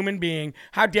disgusting human being.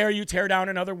 How dare you tear down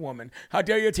another woman? How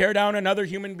dare you tear down another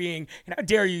human being? And how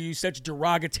dare you use such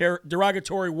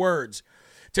derogatory words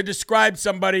to describe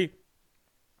somebody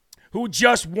who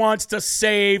just wants to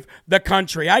save the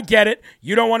country? I get it.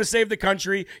 You don't want to save the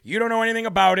country. You don't know anything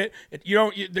about it.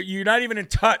 You're not even in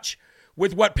touch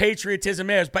with what patriotism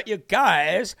is. But you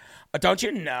guys, don't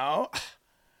you know?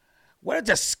 What a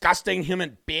disgusting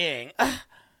human being.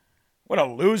 What a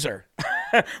loser.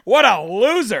 What a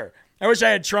loser. I wish I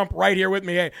had Trump right here with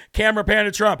me. Hey, camera pan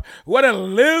to Trump. What a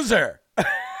loser.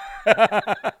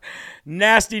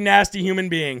 Nasty, nasty human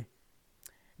being.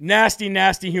 Nasty,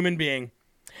 nasty human being.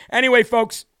 Anyway,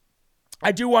 folks,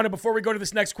 I do want to, before we go to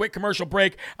this next quick commercial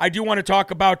break, I do want to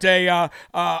talk about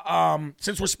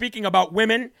since we're speaking about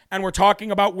women and we're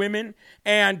talking about women,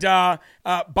 and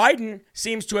Biden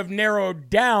seems to have narrowed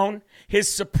down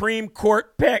his Supreme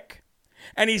Court pick.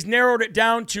 And he's narrowed it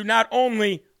down to not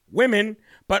only women,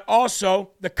 but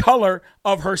also the color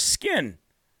of her skin.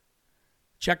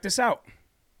 Check this out.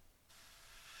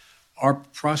 Our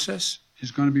process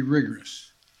is going to be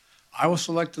rigorous. I will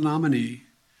select a nominee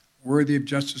worthy of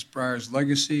Justice Breyer's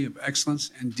legacy of excellence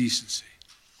and decency.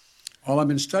 While I've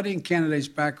been studying candidates'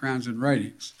 backgrounds and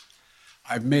writings,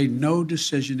 I've made no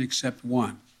decision except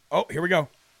one. Oh, here we go.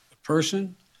 The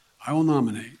person I will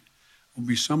nominate will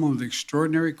be someone with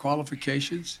extraordinary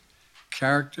qualifications,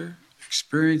 character,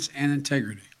 experience, and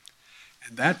integrity.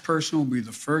 And that person will be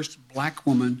the first black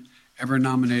woman ever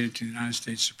nominated to the United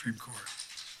States Supreme Court.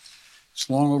 It's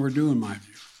long overdue in my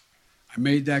view. I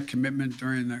made that commitment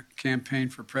during the campaign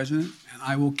for president, and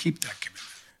I will keep that commitment.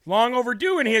 Long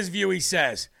overdue in his view, he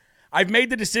says. I've made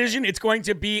the decision. It's going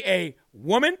to be a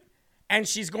woman, and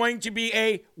she's going to be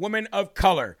a woman of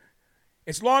color.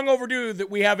 It's long overdue that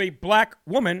we have a black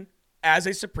woman as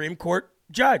a Supreme Court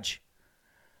judge.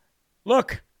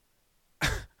 Look,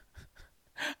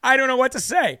 I don't know what to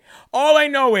say. All I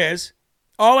know is,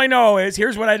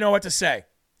 here's what I know what to say.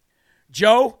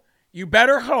 Joe, you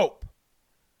better hope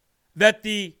that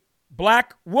the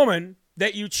black woman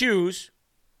that you choose,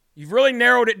 you've really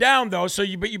narrowed it down though,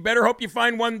 but you better hope you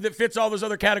find one that fits all those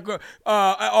other categories,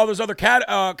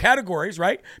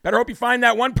 right? Better hope you find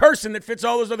that one person that fits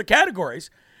all those other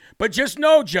categories. But just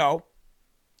know, Joe,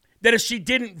 that if she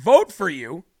didn't vote for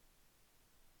you,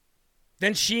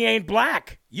 then she ain't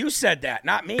black. You said that,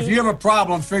 not me. If you have a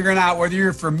problem figuring out whether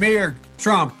you're for me or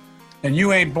Trump, then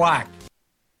you ain't black.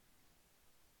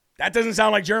 That doesn't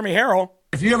sound like Jeremy Harrell.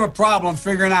 If you have a problem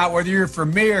figuring out whether you're for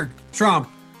me or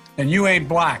Trump, then you ain't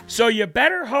black. So you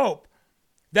better hope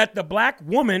that the black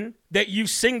woman that you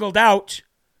singled out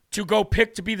to go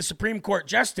pick to be the Supreme Court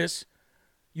justice,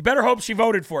 you better hope she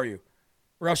voted for you,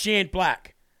 or else she ain't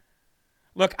black.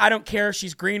 Look, I don't care if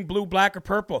she's green, blue, black, or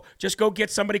purple. Just go get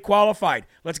somebody qualified.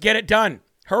 Let's get it done.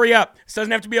 Hurry up. This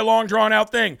doesn't have to be a long,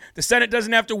 drawn-out thing. The Senate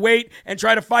doesn't have to wait and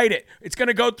try to fight it. It's going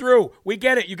to go through. We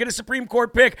get it. You get a Supreme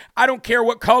Court pick. I don't care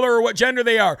what color or what gender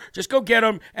they are. Just go get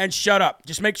them and shut up.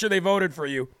 Just make sure they voted for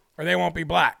you, or they won't be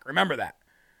black. Remember that.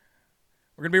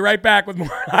 We're going to be right back with more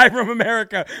Live from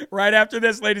America right after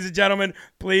this, ladies and gentlemen.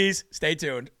 Please stay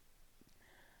tuned.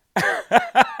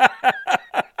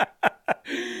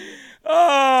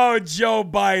 Oh, Joe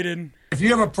Biden. If you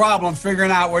have a problem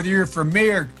figuring out whether you're for me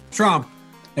or Trump,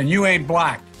 then you ain't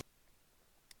black.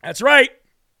 That's right.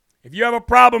 If you have a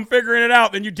problem figuring it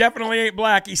out, then you definitely ain't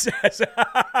black, he says.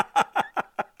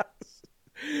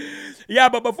 Yeah,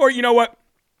 but before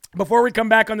we come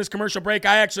back on this commercial break,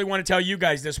 I actually want to tell you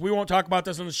guys this. We won't talk about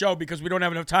this on the show because we don't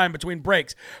have enough time between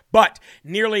breaks. But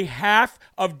nearly half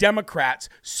of Democrats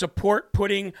support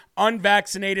putting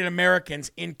unvaccinated Americans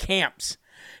in camps.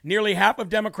 Nearly half of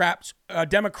Democrats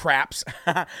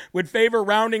would favor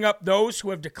rounding up those who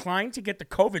have declined to get the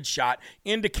COVID shot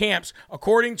into camps,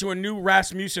 according to a new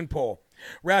Rasmussen poll.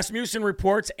 Rasmussen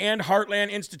reports and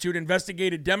Heartland Institute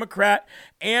investigated Democrat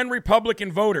and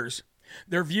Republican voters,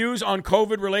 their views on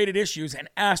COVID-related issues, and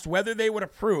asked whether they would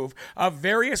approve of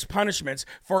various punishments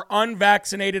for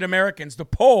unvaccinated Americans. The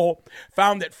poll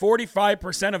found that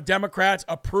 45% of Democrats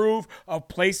approve of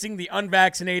placing the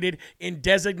unvaccinated in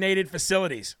designated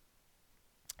facilities.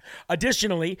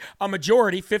 Additionally, a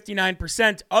majority,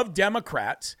 59% of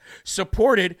Democrats,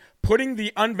 supported putting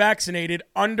the unvaccinated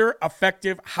under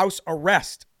effective house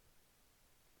arrest,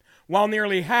 while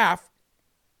nearly half,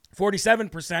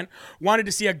 47%, wanted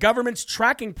to see a government's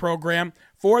tracking program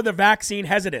for the vaccine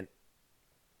hesitant.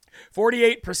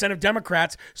 48% of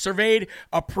Democrats surveyed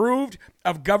approved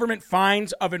of government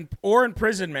fines or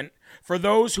imprisonment for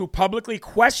those who publicly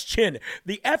question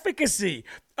the efficacy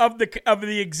of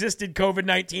the existing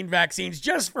COVID-19 vaccines,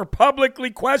 just for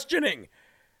publicly questioning.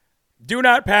 Do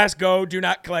not pass go. Do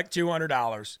not collect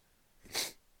 $200.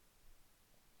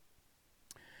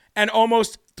 And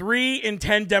almost 3 in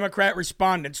 10 Democrat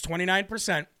respondents,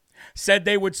 29%, said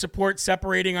they would support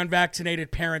separating unvaccinated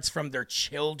parents from their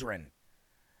children.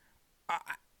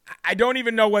 I don't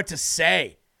even know what to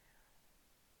say.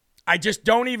 I just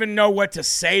don't even know what to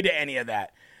say to any of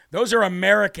that. Those are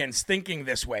Americans thinking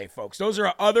this way, folks. Those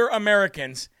are other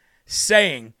Americans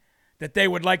saying that they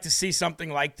would like to see something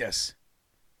like this.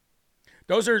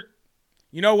 Those are,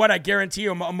 you know what, I guarantee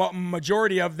you a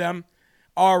majority of them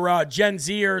are Gen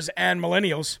Zers and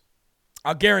millennials.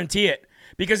 I'll guarantee it.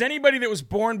 Because anybody that was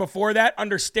born before that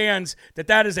understands that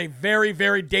that is a very,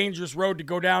 very dangerous road to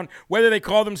go down, whether they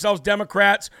call themselves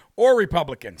Democrats or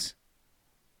Republicans.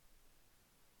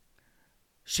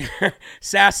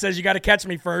 Sass says, you got to catch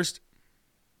me first.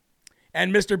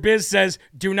 And Mr. Biz says,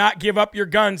 do not give up your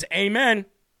guns. Amen.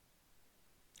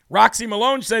 Roxy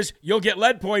Malone says, you'll get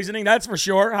lead poisoning, that's for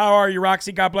sure. How are you,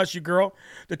 Roxy? God bless you, girl.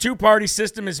 The two-party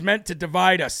system is meant to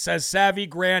divide us, says Savvy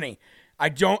Granny. I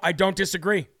don't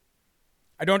disagree.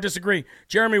 I don't disagree.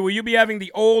 Jeremy, will you be having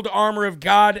the old Armor of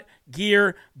God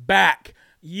gear back?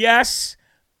 Yes.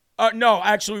 No,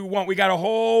 actually we won't. We got a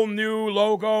whole new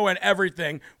logo and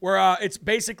everything where it's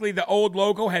basically the old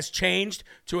logo has changed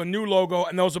to a new logo,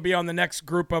 and those will be on the next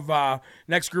group of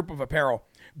apparel.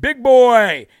 Big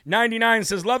Boy 99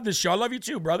 says, love this show. I love you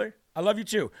too, brother. I love you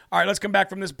too. All right, let's come back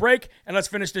from this break and let's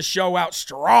finish this show out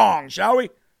strong, shall we?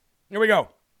 Here we go.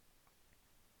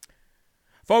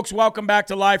 Folks, welcome back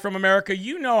to Live from America.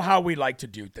 You know how we like to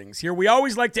do things here. We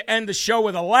always like to end the show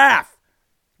with a laugh,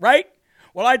 right?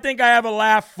 Well, I think I have a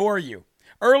laugh for you.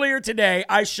 Earlier today,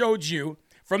 I showed you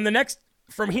from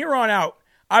here on out,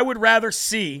 I would rather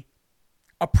see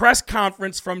a press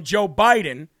conference from Joe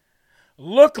Biden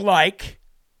look like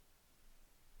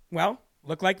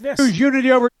this. Choose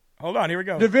unity over. Hold on, here we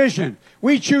go. Division.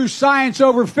 We choose science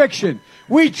over fiction.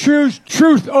 We choose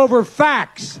truth over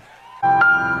facts.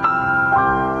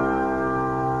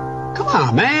 Come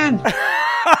on, man.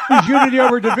 Choose unity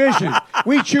over division.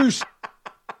 We choose.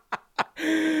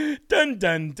 Dun,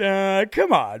 dun, dun.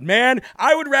 Come on, man.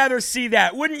 I would rather see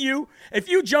that, wouldn't you? If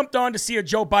you jumped on to see a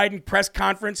Joe Biden press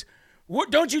conference,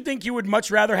 don't you think you would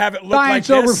much rather have it look science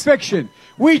like this? Over fiction.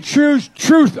 We choose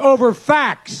truth over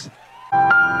facts.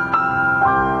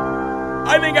 I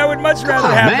think I would much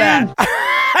rather have that.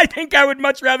 I think I would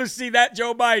much rather see that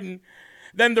Joe Biden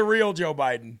than the real Joe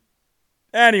Biden.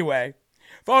 Anyway,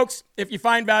 folks, if you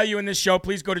find value in this show,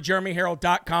 please go to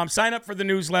jeremyherald.com. Sign up for the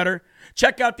newsletter.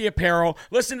 Check out the apparel.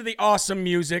 Listen to the awesome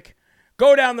music.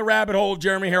 Go down the rabbit hole,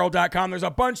 jeremyherald.com. There's a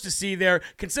bunch to see there.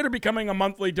 Consider becoming a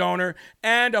monthly donor.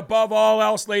 And above all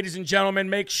else, ladies and gentlemen,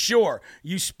 make sure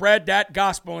you spread that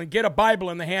gospel and get a Bible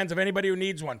in the hands of anybody who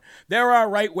needs one. There are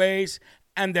right ways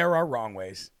and there are wrong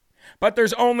ways. But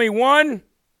there's only one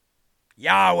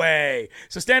Yahweh.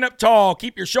 So stand up tall,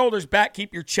 keep your shoulders back,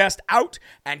 keep your chest out,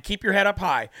 and keep your head up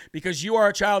high, because you are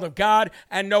a child of God,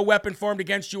 and no weapon formed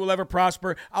against you will ever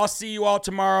prosper. I'll see you all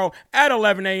tomorrow at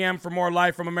 11 a.m. for more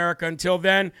Live from America. Until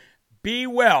then, be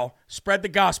well, spread the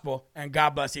gospel, and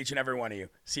God bless each and every one of you.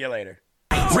 See you later.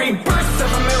 Rebirth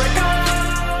of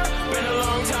America. Been a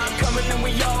long time coming, and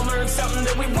we all learned something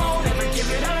that we won't ever give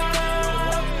it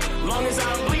up. Long as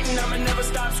I'm bleeding, I'ma never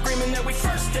stop screaming that we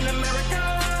first in America.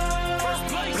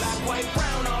 Black, white,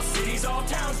 brown.